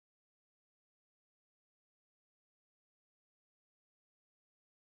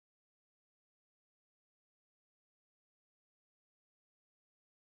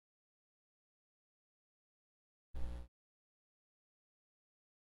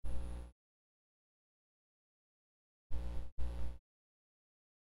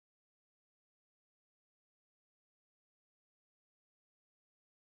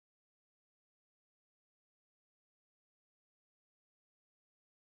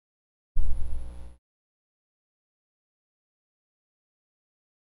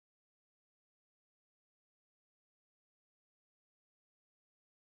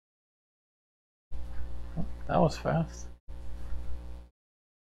 That was fast.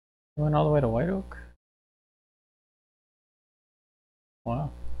 You went all the way to White Oak?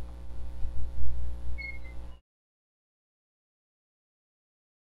 Wow.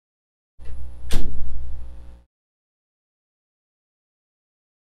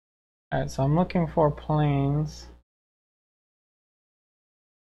 Alright, so I'm looking for planes.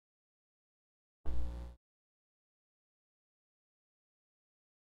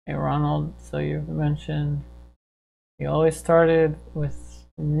 Hey Ronald, so you've mentioned you always started with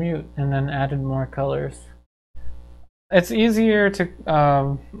mute and then added more colors. It's easier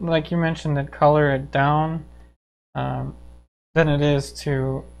to, like you mentioned, to color it down than it is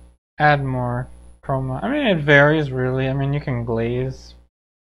to add more chroma. I mean, it varies really. I mean, you can glaze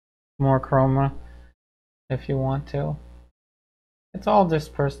more chroma if you want to. It's all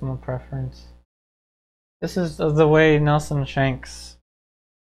just personal preference. This is the way Nelson Shanks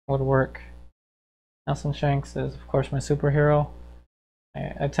would work. Nelson Shanks is, of course, my superhero.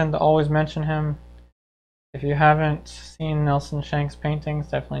 I tend to always mention him. If you haven't seen Nelson Shanks paintings,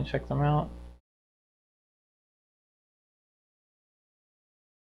 definitely check them out.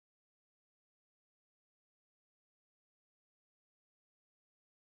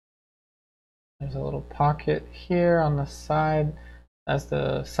 There's a little pocket here on the side as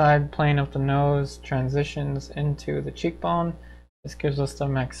the side plane of the nose transitions into the cheekbone. This gives us the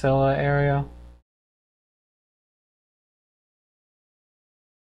maxilla area.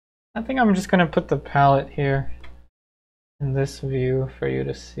 I think I'm just going to put the palette here in this view for you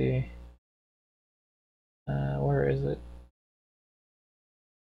to see. Where is it?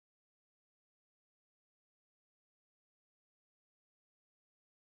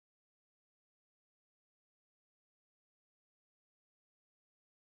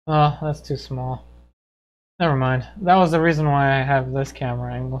 Oh, that's too small. Never mind. That was the reason why I have this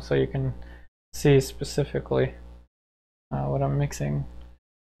camera angle, so you can see specifically what I'm mixing.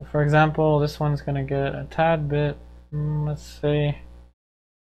 For example, this one's going to get a tad bit, let's say,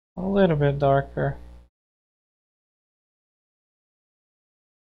 a little bit darker.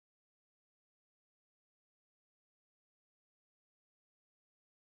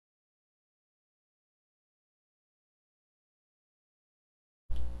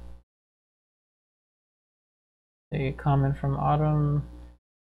 The comment from Autumn.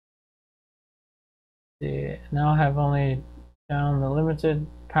 They now have only down the limited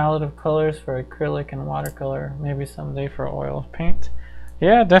palette of colors for acrylic and watercolor. Maybe someday for oil paint.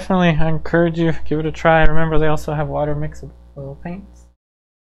 Yeah, definitely. I encourage you, give it a try. Remember, they also have water mixable paints.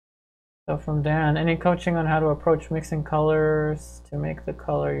 So from Dan, any coaching on how to approach mixing colors to make the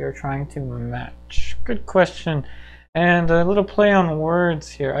color you're trying to match? Good question. And a little play on words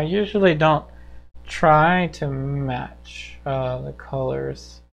here. I usually don't try to match the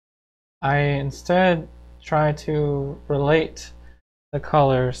colors. I instead try to relate the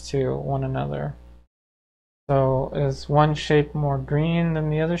colors to one another. So is one shape more green than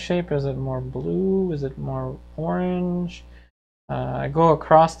the other shape? Is it more blue? Is it more orange? I go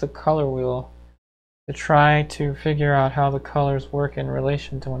across the color wheel to try to figure out how the colors work in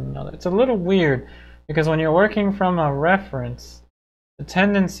relation to one another. It's a little weird because when you're working from a reference, the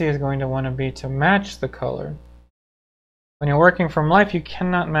tendency is going to want to be to match the color. When you're working from life, you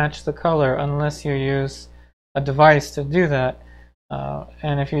cannot match the color unless you use a device to do that.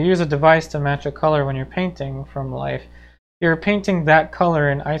 And if you use a device to match a color when you're painting from life, you're painting that color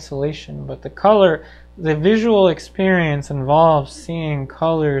in isolation. But the color, the visual experience involves seeing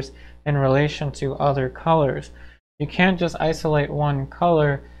colors in relation to other colors. You can't just isolate one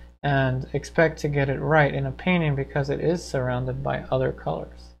color and expect to get it right in a painting because it is surrounded by other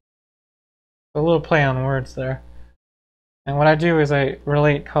colors. A little play on words there. And what I do is I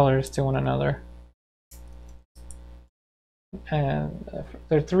relate colors to one another. And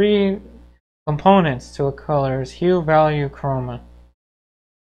there are three components to a color's hue, value, chroma.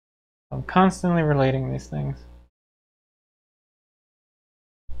 I'm constantly relating these things.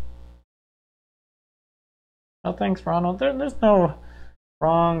 Oh, thanks, Ronald. There's no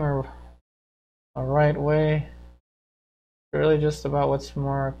wrong or a right way. It's really just about what's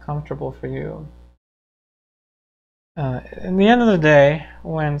more comfortable for you. In the end of the day,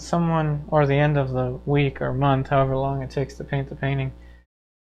 when someone, or the end of the week or month, however long it takes to paint the painting,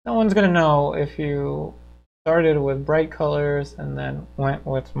 no one's going to know if you started with bright colors and then went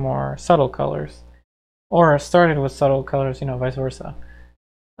with more subtle colors, or started with subtle colors, you know, vice versa.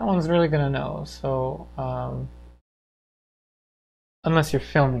 No one's really going to know. So, unless you're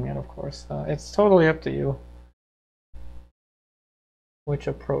filming it, of course. It's totally up to you which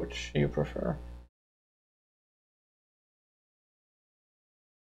approach you prefer.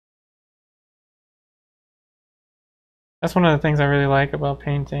 That's one of the things I really like about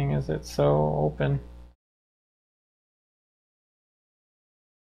painting, is it's so open.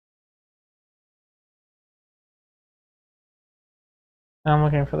 Now I'm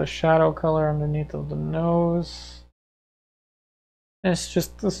looking for the shadow color underneath of the nose. This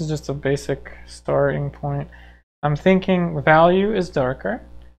is just a basic starting point. I'm thinking value is darker.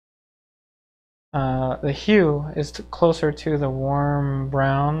 The hue is closer to the warm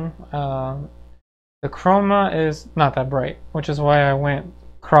brown. The chroma is not that bright, which is why I went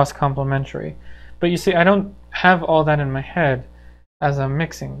cross-complementary. But you see, I don't have all that in my head as I'm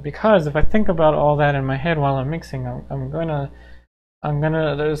mixing, because if I think about all that in my head while I'm mixing, there's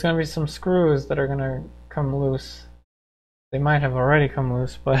gonna be some screws that are gonna come loose. They might have already come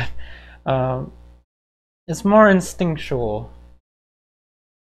loose, but it's more instinctual.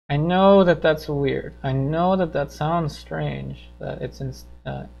 I know that that's weird. I know that that sounds strange, that it's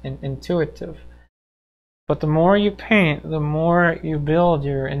intuitive. But the more you paint, the more you build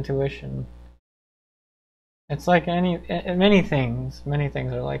your intuition. It's like many things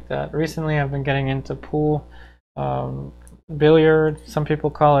are like that. Recently I've been getting into pool, billiard. Some people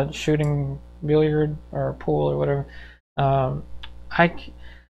call it shooting billiard or pool or whatever. I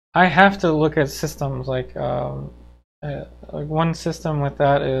have to look at systems like one system with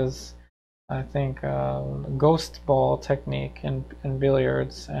that is, I think, ghost ball technique in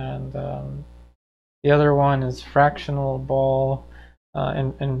billiards, and the other one is fractional ball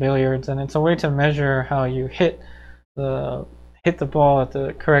in billiards, and it's a way to measure how you hit the ball at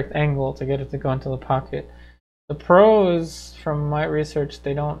the correct angle to get it to go into the pocket. The pros, from my research,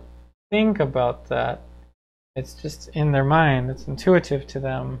 they don't think about that. It's just in their mind. It's intuitive to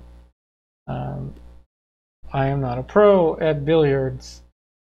them. I am not a pro at billiards.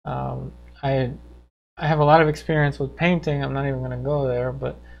 I have a lot of experience with painting. I'm not even going to go there,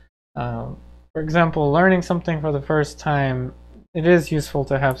 but For example, learning something for the first time, it is useful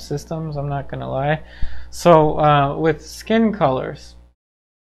to have systems, I'm not going to lie. So with skin colors,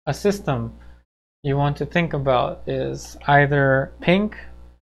 a system you want to think about is either pink,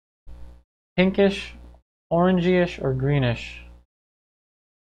 pinkish, orangey-ish, or greenish.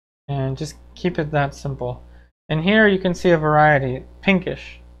 And just keep it that simple. And here you can see a variety: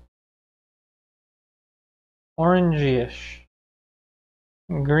 pinkish, orangey-ish,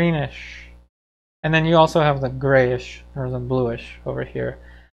 greenish, and then you also have the grayish or the bluish over here.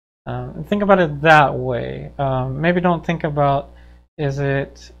 Think about it that way. Maybe don't think about, is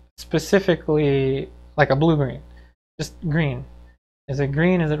it specifically like a blue-green? Just green. Is it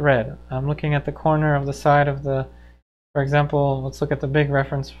green? Is it red? I'm looking at the corner of the side of the, for example, let's look at the big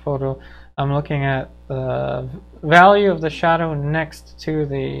reference photo. I'm looking at the value of the shadow next to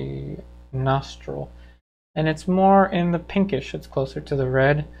the nostril. And it's more in the pinkish, it's closer to the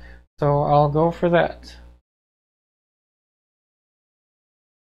red. So I'll go for that.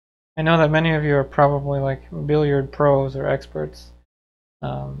 I know that many of you are probably like billiard pros or experts,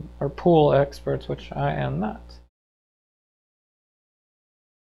 or pool experts, which I am not.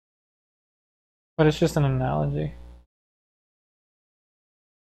 But it's just an analogy.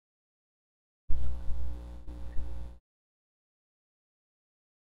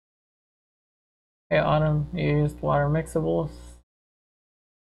 Hey Autumn, you used water mixables?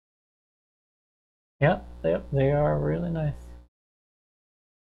 Yep, they are really nice.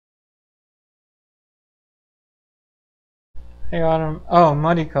 Hey Autumn, oh,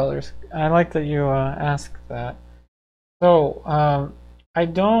 muddy colors. I like that you asked that. So, I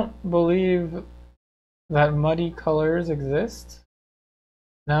don't believe that muddy colors exist.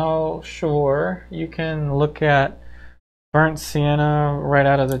 Now, sure, you can look at burnt sienna right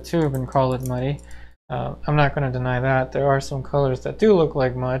out of the tube and call it muddy. I'm not going to deny that. There are some colors that do look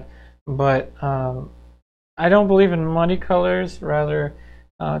like mud, but I don't believe in muddy colors, rather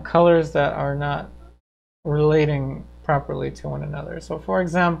colors that are not relating properly to one another. So for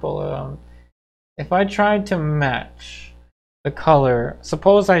example, if I tried to match the color,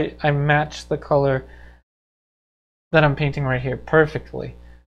 suppose I match the color that I'm painting right here perfectly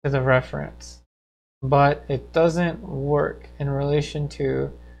to the reference, but it doesn't work in relation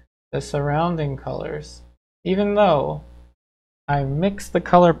to the surrounding colors. Even though I mix the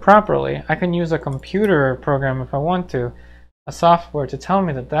color properly, I can use a computer program if I want to, a software, to tell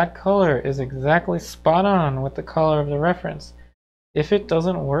me that that color is exactly spot on with the color of the reference. If it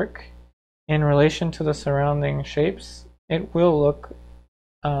doesn't work in relation to the surrounding shapes, it will look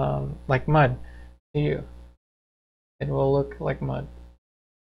like mud to you. It will look like mud.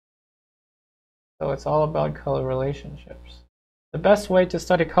 So it's all about color relationships. The best way to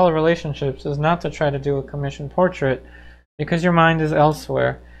study color relationships is not to try to do a commission portrait, because your mind is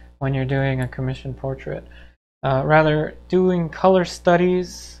elsewhere when you're doing a commission portrait. Rather, doing color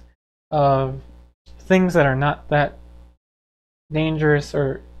studies of things that are not that dangerous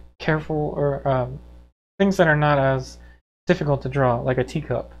or careful, or things that are not as difficult to draw, like a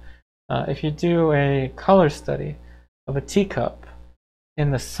teacup. If you do a color study of a teacup in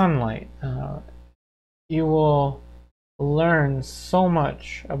the sunlight, you will learn so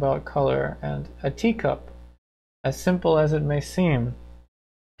much about color. And a teacup, as simple as it may seem,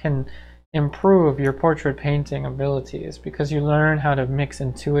 can improve your portrait painting abilities, because you learn how to mix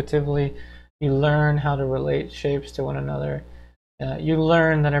intuitively, you learn how to relate shapes to one another, you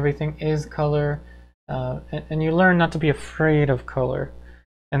learn that everything is color, and you learn not to be afraid of color.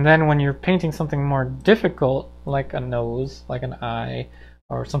 And then when you're painting something more difficult, like a nose, like an eye,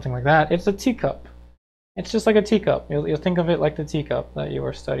 or something like that, it's a teacup. It's just like a teacup. You'll think of it like the teacup that you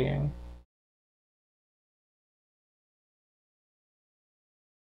are studying.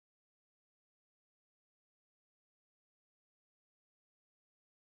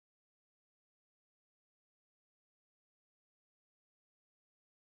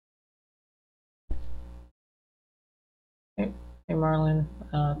 Hey Marlon,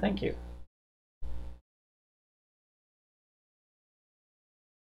 thank you.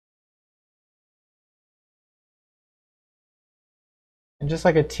 And just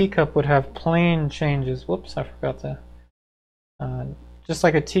like a teacup would have plane changes, whoops, I forgot to. Just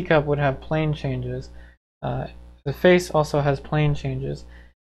like a teacup would have plane changes, the face also has plane changes.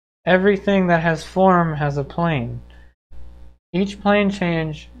 Everything that has form has a plane. Each plane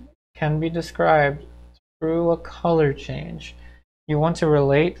change can be described through a color change. You want to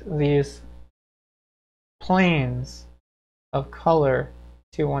relate these planes of color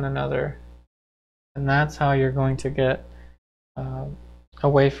to one another, and that's how you're going to get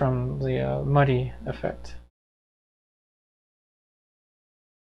away from the muddy effect.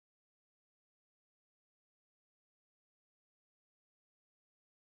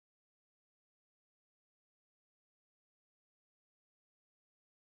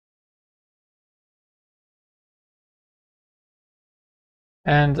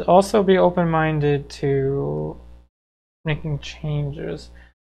 And also be open-minded to making changes.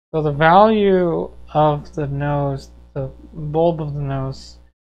 So the value of the nose, the bulb of the nose,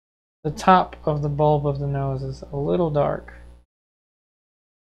 the top of the bulb of the nose is a little dark.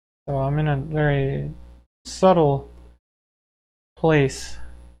 So I'm in a very subtle place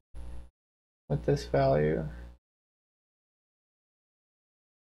with this value.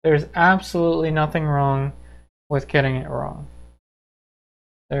 There's absolutely nothing wrong with getting it wrong.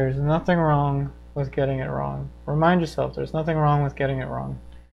 There's nothing wrong with getting it wrong. Remind yourself, there's nothing wrong with getting it wrong.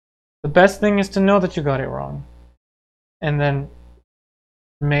 The best thing is to know that you got it wrong, and then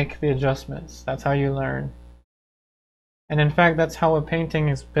make the adjustments. That's how you learn. And in fact, that's how a painting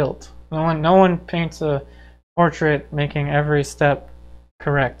is built. No one paints a portrait making every step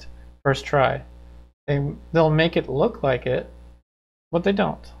correct first try. They'll make it look like it, but they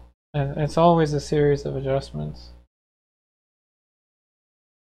don't. It's always a series of adjustments.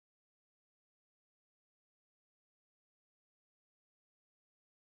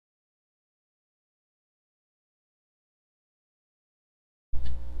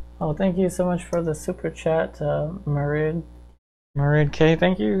 Oh, thank you so much for the super chat, Marid K.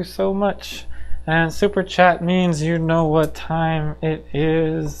 Thank you so much. And super chat means you know what time it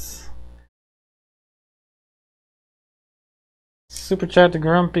is. Super chat to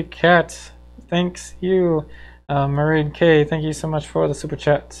Grumpy Cat. Thanks you, Marid K. Thank you so much for the super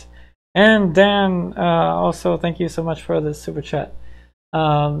chat. And Dan, also thank you so much for the super chat.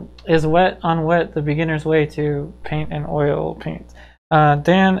 Is wet on wet the beginner's way to paint an oil paint?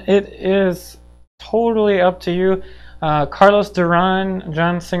 Dan, it is totally up to you. Carlos Duran,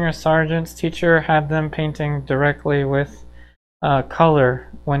 John Singer Sargent's teacher, had them painting directly with color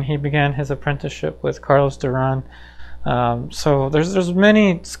when he began his apprenticeship with Carlos Duran. So there's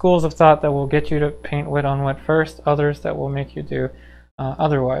many schools of thought that will get you to paint wet on wet first, others that will make you do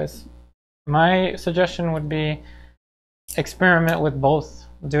otherwise. My suggestion would be experiment with both,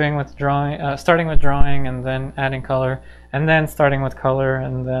 starting with drawing and then adding color, and then starting with color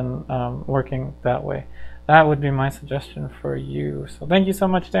and then working that way. That would be my suggestion for you. So thank you so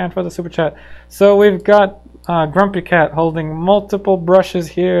much, Dan, for the super chat. So we've got Grumpy Cat holding multiple brushes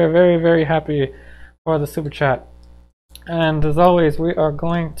here. Very, very happy for the super chat. And as always, we are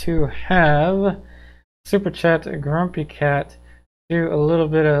going to have super chat Grumpy Cat do a little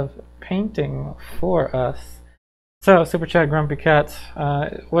bit of painting for us. So, Super Chat Grumpy Cat,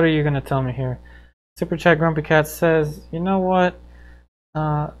 what are you going to tell me here? Super Chat Grumpy Cat says, you know what?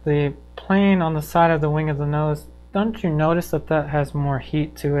 The plane on the side of the wing of the nose, don't you notice that that has more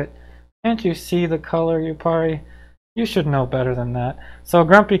heat to it? Can't you see the color, Yupari? You should know better than that. So,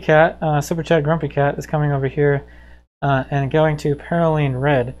 Grumpy Cat, Super Chat Grumpy Cat is coming over here and going to Perelyne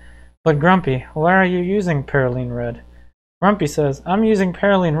Red. But Grumpy, why are you using Perelyne Red? Grumpy says, I'm using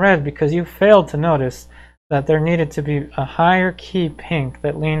Perelyne Red because you failed to notice that there needed to be a higher key pink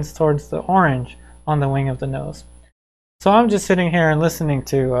that leans towards the orange on the wing of the nose. So I'm just sitting here and listening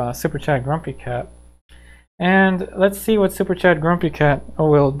to Super Chat Grumpy Cat. And let's see what Super Chat Grumpy Cat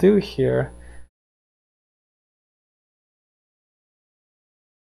will do here.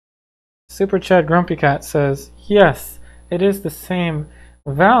 Super Chat Grumpy Cat says, yes, it is the same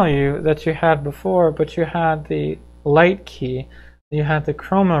value that you had before, but you had the light key, you had the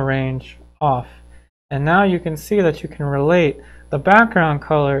chroma range off. And now you can see that you can relate the background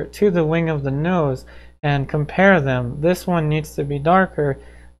color to the wing of the nose and compare them. This one needs to be darker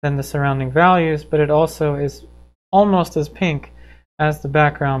than the surrounding values, but it also is almost as pink as the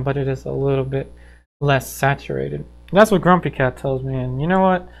background, but it is a little bit less saturated. That's what Grumpy Cat tells me, and you know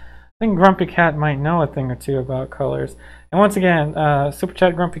what? I think Grumpy Cat might know a thing or two about colors. And once again, Super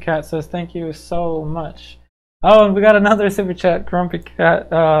Chat Grumpy Cat says thank you so much. Oh, and we got another Super Chat Grumpy Cat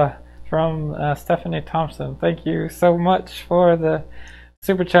from Stephanie Thompson. Thank you so much for the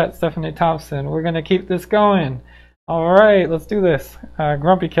super chat, Stephanie Thompson. We're going to keep this going. All right, let's do this.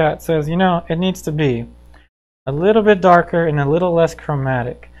 Grumpy Cat says, you know, it needs to be a little bit darker and a little less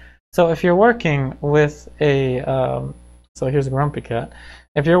chromatic. So if you're working with a, so here's Grumpy Cat.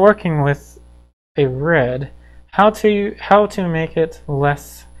 If you're working with a red, how to make it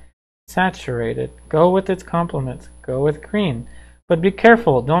less saturated? Go with its complement. Go with green. But be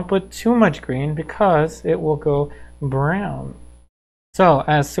careful, don't put too much green because it will go brown. So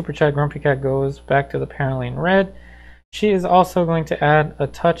as Super Chat Grumpy Cat goes back to the Perelyne Red, she is also going to add a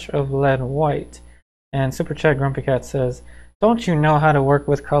touch of lead white. And Super Chat Grumpy Cat says, don't you know how to work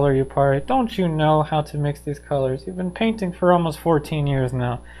with color, Yupari? Don't you know how to mix these colors? You've been painting for almost 14 years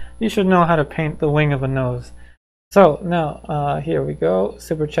now. You should know how to paint the wing of a nose. So now, here we go.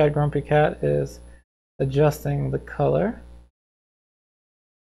 Super Chat Grumpy Cat is adjusting the color.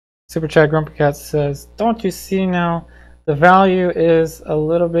 Super Chat Grumpy Cat says, don't you see now the value is a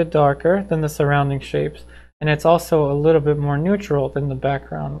little bit darker than the surrounding shapes, and it's also a little bit more neutral than the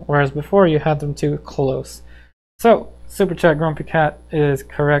background, whereas before you had them too close. So Super Chat Grumpy Cat is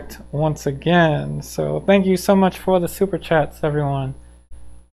correct once again. So thank you so much for the Super Chats, everyone.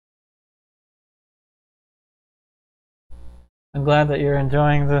 I'm glad that you're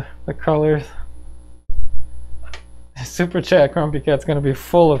enjoying the colors. Super Chat Grumpy Cat's going to be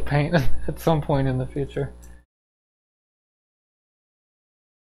full of paint at some point in the future.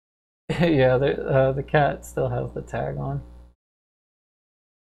 Yeah, the cat still has the tag on.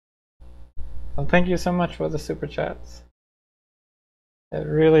 Well, thank you so much for the Super Chats. It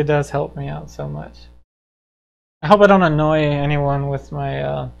really does help me out so much. I hope I don't annoy anyone with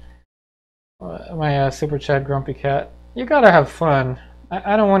my Super Chat Grumpy Cat. You gotta have fun.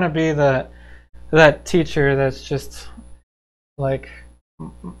 I don't want to be that teacher that's just like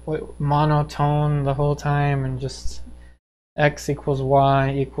monotone the whole time and just x equals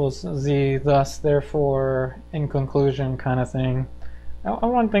y equals z, thus, therefore, in conclusion kind of thing. I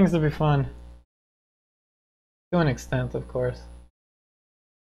want things to be fun. To an extent, of course.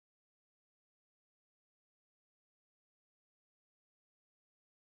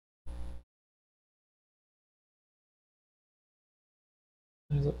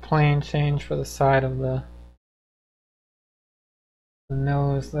 There's a plane change for the side of the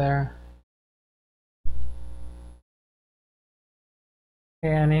nose there. Hey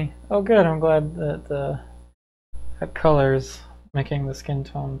Annie. Oh good, I'm glad that that color's making the skin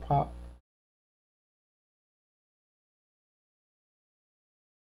tone pop.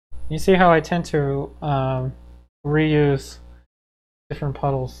 You see how I tend to reuse different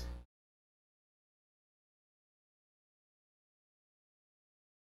puddles.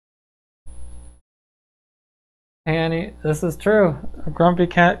 Hey Annie, this is true. A Grumpy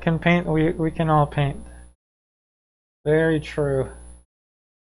Cat can paint, we can all paint. Very true.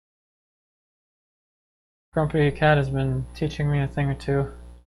 Grumpy Cat has been teaching me a thing or two.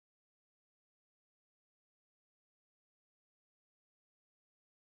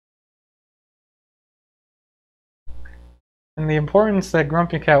 And the importance that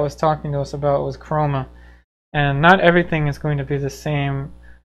Grumpy Cat was talking to us about was chroma. And not everything is going to be the same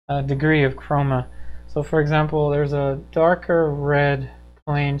degree of chroma. So for example, there's a darker red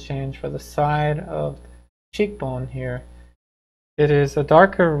plane change for the side of the cheekbone here. It is a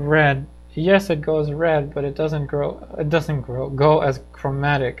darker red. Yes, it goes red, but it doesn't go as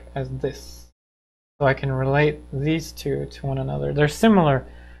chromatic as this. So I can relate these two to one another. They're similar,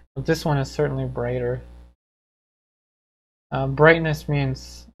 but this one is certainly brighter. Brightness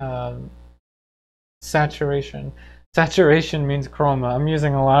means saturation. Saturation means chroma. I'm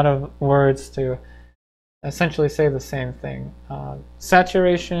using a lot of words to essentially say the same thing.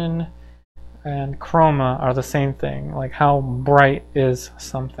 Saturation and chroma are the same thing, like how bright is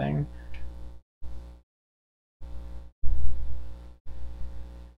something.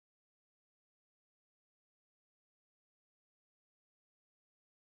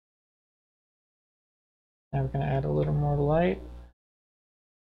 Now we're going to add a little more light.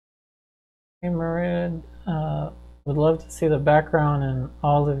 Red, would love to see the background in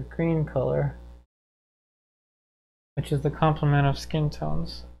olive green color, which is the complement of skin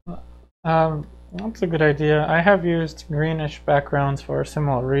tones. That's a good idea. I have used greenish backgrounds for a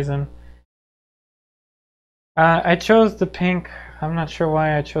similar reason. I chose the pink. I'm not sure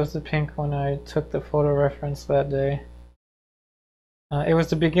why I chose the pink when I took the photo reference that day. It was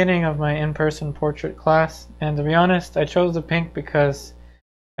the beginning of my in-person portrait class, and to be honest, I chose the pink because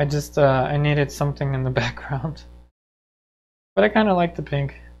I needed something in the background. But I kind of like the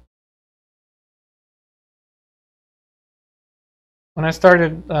pink. When I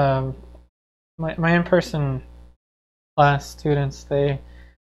started my in-person class students, they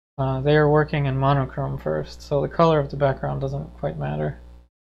are working in monochrome first, so the color of the background doesn't quite matter.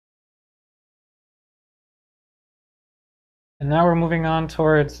 And now we're moving on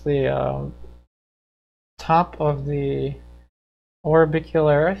towards the top of the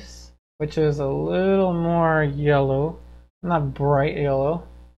orbicularis, which is a little more yellow, not bright yellow,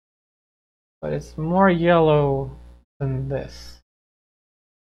 but it's more yellow than this.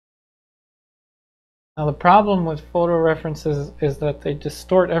 Now the problem with photo references is that they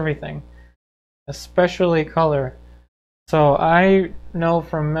distort everything, especially color. So I know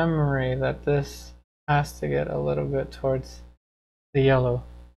from memory that this has to get a little bit towards the yellow.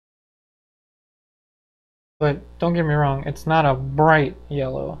 But don't get me wrong, it's not a bright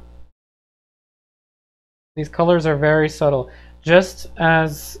yellow. These colors are very subtle, just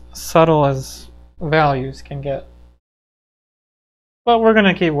as subtle as values can get. But we're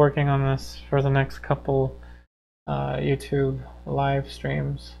going to keep working on this for the next couple YouTube live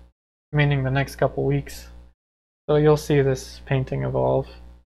streams, meaning the next couple weeks. So you'll see this painting evolve.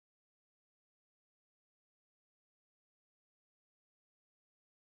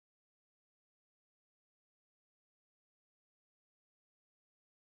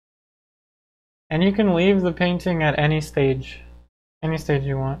 And you can leave the painting at any stage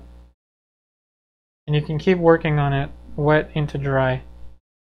you want. And you can keep working on it, wet into dry.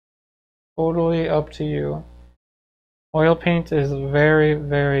 Totally up to you. Oil paint is very,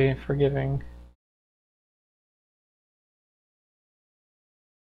 very forgiving.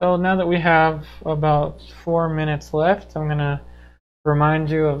 So now that we have about 4 minutes left, I'm going to remind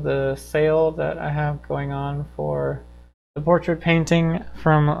you of the sale that I have going on for the portrait painting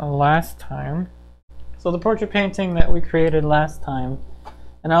from last time. So the portrait painting that we created last time,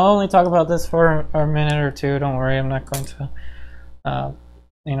 and I'll only talk about this for a minute or two, don't worry, I'm not going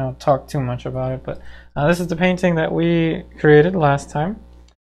to talk too much about it, but this is the painting that we created last time.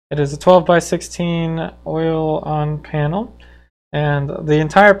 It is a 12 by 16 oil on panel, and the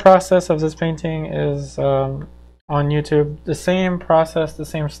entire process of this painting is on YouTube. The same process, the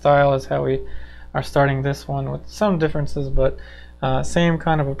same style as how we are starting this one, with some differences, but same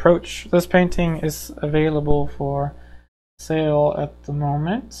kind of approach. This painting is available for sale at the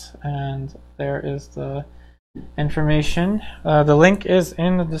moment, and there is the information. The link is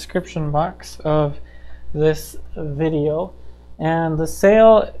in the description box of this video, and the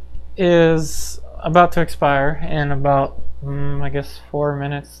sale is about to expire in about I guess 4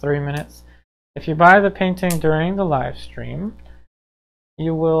 minutes, 3 minutes. If you buy the painting during the live stream,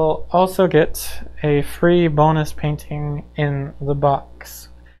 you will also get a free bonus painting in the box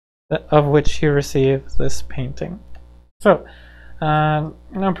of which you receive this painting. So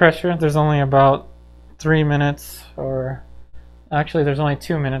no pressure, there's only about 3 minutes, or actually there's only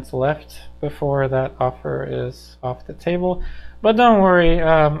 2 minutes left before that offer is off the table, but don't worry,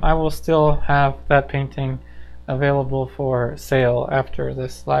 I will still have that painting available for sale after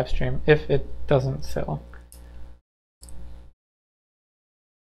this live stream if it doesn't sell.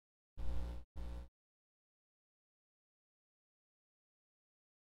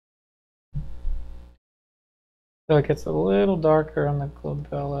 So it gets a little darker on the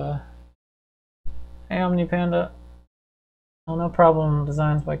glabella. Hey Omni Panda. Oh, no problem.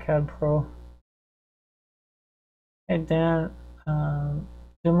 Designs by CAD Pro. Hey Dan.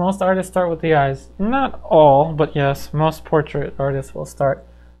 Do most artists start with the eyes? Not all, but yes, most portrait artists will start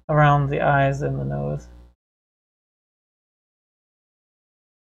around the eyes and the nose.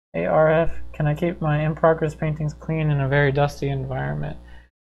 Hey RF, can I keep my in-progress paintings clean in a very dusty environment?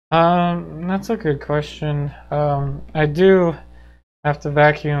 That's a good question. I do have to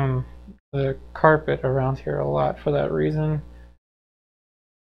vacuum the carpet around here a lot for that reason.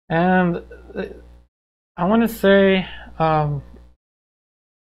 And I want to say,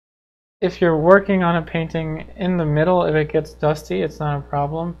 if you're working on a painting in the middle, if it gets dusty, it's not a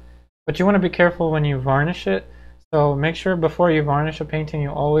problem. But you want to be careful when you varnish it. So make sure before you varnish a painting,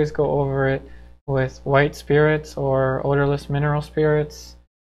 you always go over it with white spirits or odorless mineral spirits,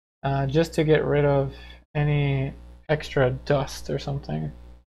 just to get rid of any extra dust or something.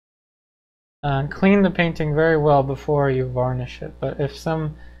 Clean the painting very well before you varnish it, but if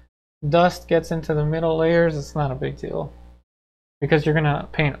some dust gets into the middle layers, it's not a big deal, because you're going to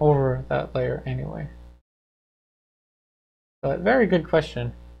paint over that layer anyway. But very good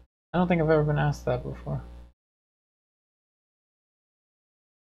question. I don't think I've ever been asked that before.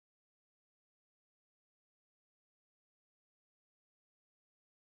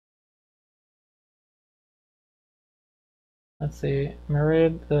 Let's see,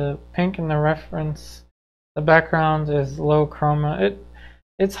 Merid, the pink in the reference, the background is low chroma.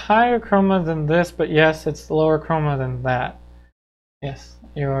 It's higher chroma than this, but yes, it's lower chroma than that. Yes,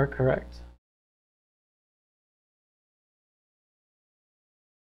 you are correct.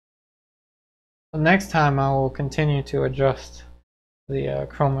 So next time I will continue to adjust the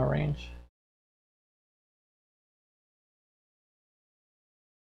chroma range.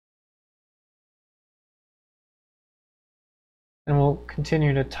 And we'll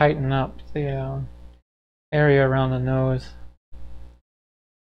continue to tighten up the area around the nose.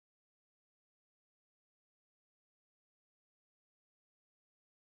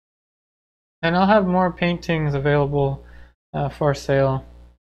 And I'll have more paintings available for sale.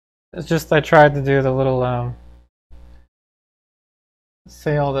 It's just I tried to do the little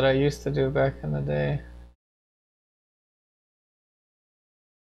sale that I used to do back in the day.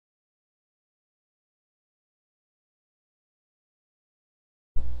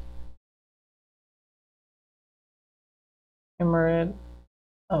 Red.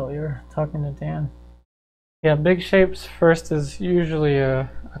 Oh, you're talking to Dan. Yeah, big shapes first is usually a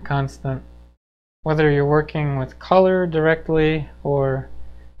constant. Whether you're working with color directly or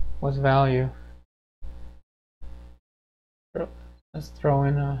with value. Let's throw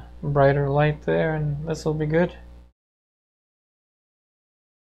in a brighter light there and this will be good.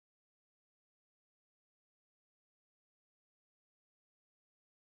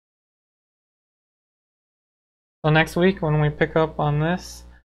 So next week when we pick up on this,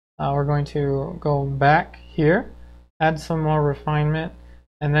 we're going to go back here, add some more refinement,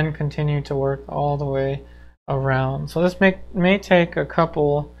 and then continue to work all the way around. So this may take a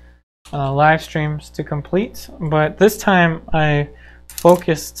couple live streams to complete, but this time I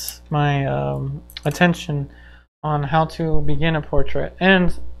focused my attention on how to begin a portrait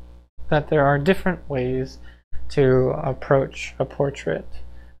and that there are different ways to approach a portrait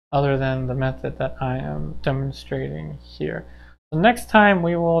other than the method that I am demonstrating here. So next time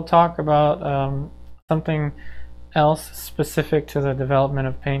we will talk about something else specific to the development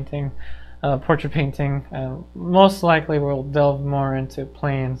of painting, portrait painting, and most likely we'll delve more into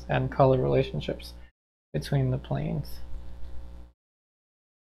planes and color relationships between the planes.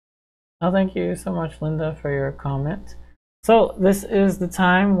 Oh, thank you so much, Linda, for your comment. So this is the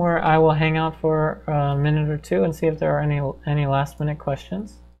time where I will hang out for a minute or two and see if there are any last minute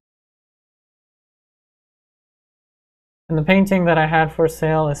questions. And the painting that I had for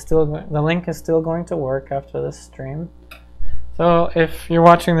sale is still, the link is still going to work after this stream. So if you're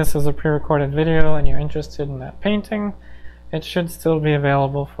watching this as a pre-recorded video and you're interested in that painting, it should still be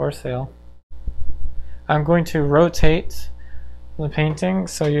available for sale. I'm going to rotate the painting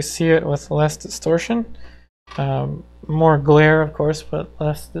so you see it with less distortion. More glare, of course, but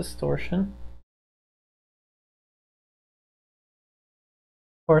less distortion.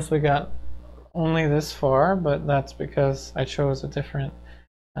 Of course, we got only this far, but that's because I chose a different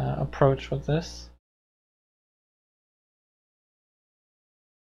approach with this.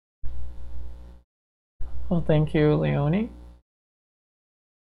 Well, thank you, Leonie.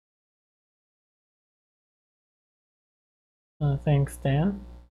 Thanks, Dan.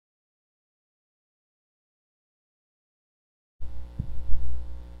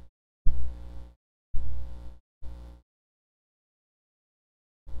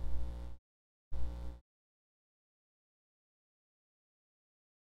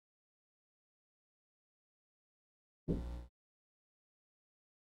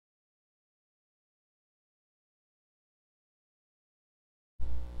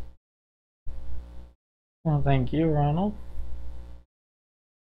 Well, thank you, Ronald.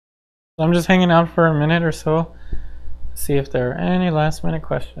 So I'm just hanging out for a minute or so to see if there are any last minute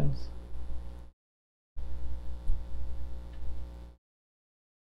questions.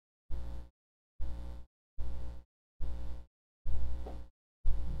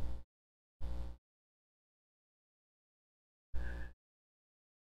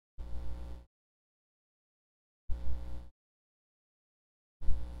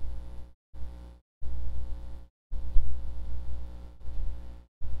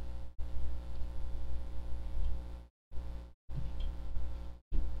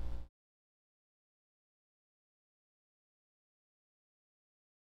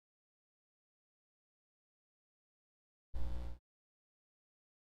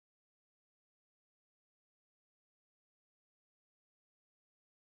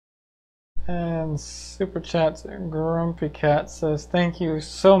 And Super Chat Grumpy Cat says, thank you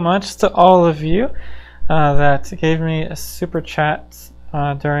so much to all of you that gave me a super chat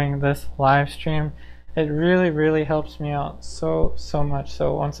during this live stream. It really helps me out so much.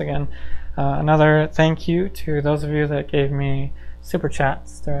 So once again, another thank you to those of you that gave me super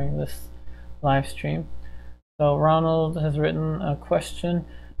chats during this live stream. So Ronald has written a question.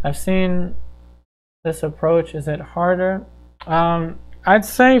 I've seen this approach. Is it harder? I'd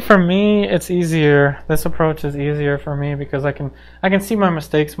say for me it's easier. This approach is easier for me because I can see my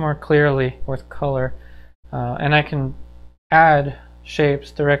mistakes more clearly with color, and I can add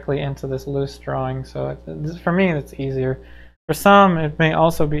shapes directly into this loose drawing. So for me it's easier. For some it may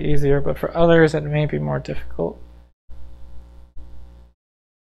also be easier, but for others it may be more difficult.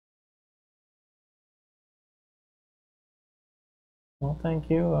 Well, thank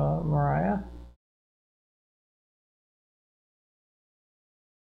you, Mariah.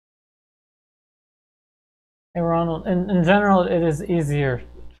 Hey Ronald, in general it is easier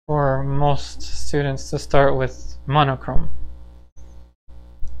for most students to start with monochrome.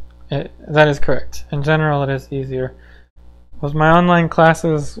 That is correct. In general it is easier. With my online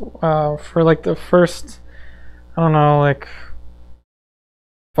classes, for like the first, I don't know, like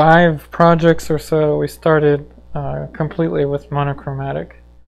 5 projects or so, we started completely with monochromatic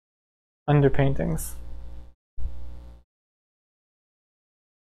underpaintings.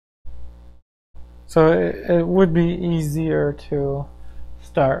 So it would be easier to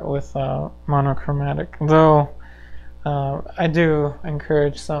start with monochromatic, though I do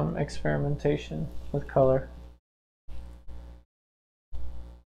encourage some experimentation with color.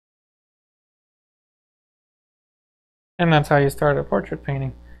 And that's how you start a portrait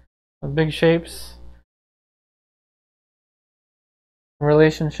painting. With big shapes,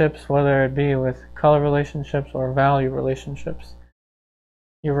 relationships, whether it be with color relationships or value relationships.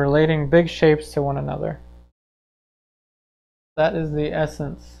 You're relating big shapes to one another. That is the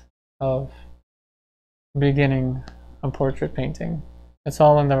essence of beginning a portrait painting. It's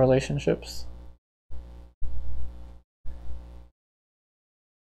all in the relationships.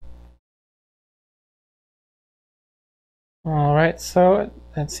 Alright, so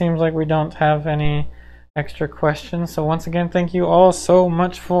it seems like we don't have any extra questions. So once again, thank you all so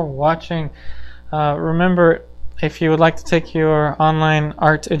much for watching. Remember, if you would like to take your online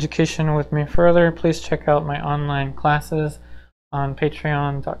art education with me further, please check out my online classes on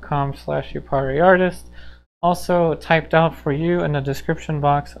patreon.com/upariartist. Also typed out for you in the description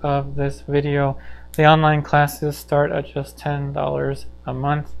box of this video, the online classes start at just $10 a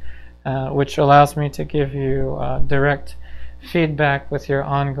month, which allows me to give you direct feedback with your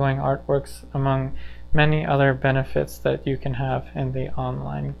ongoing artworks, among many other benefits that you can have in the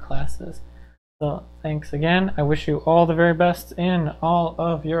online classes. So thanks again. I wish you all the very best in all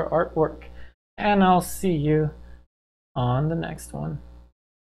of your artwork, and I'll see you on the next one.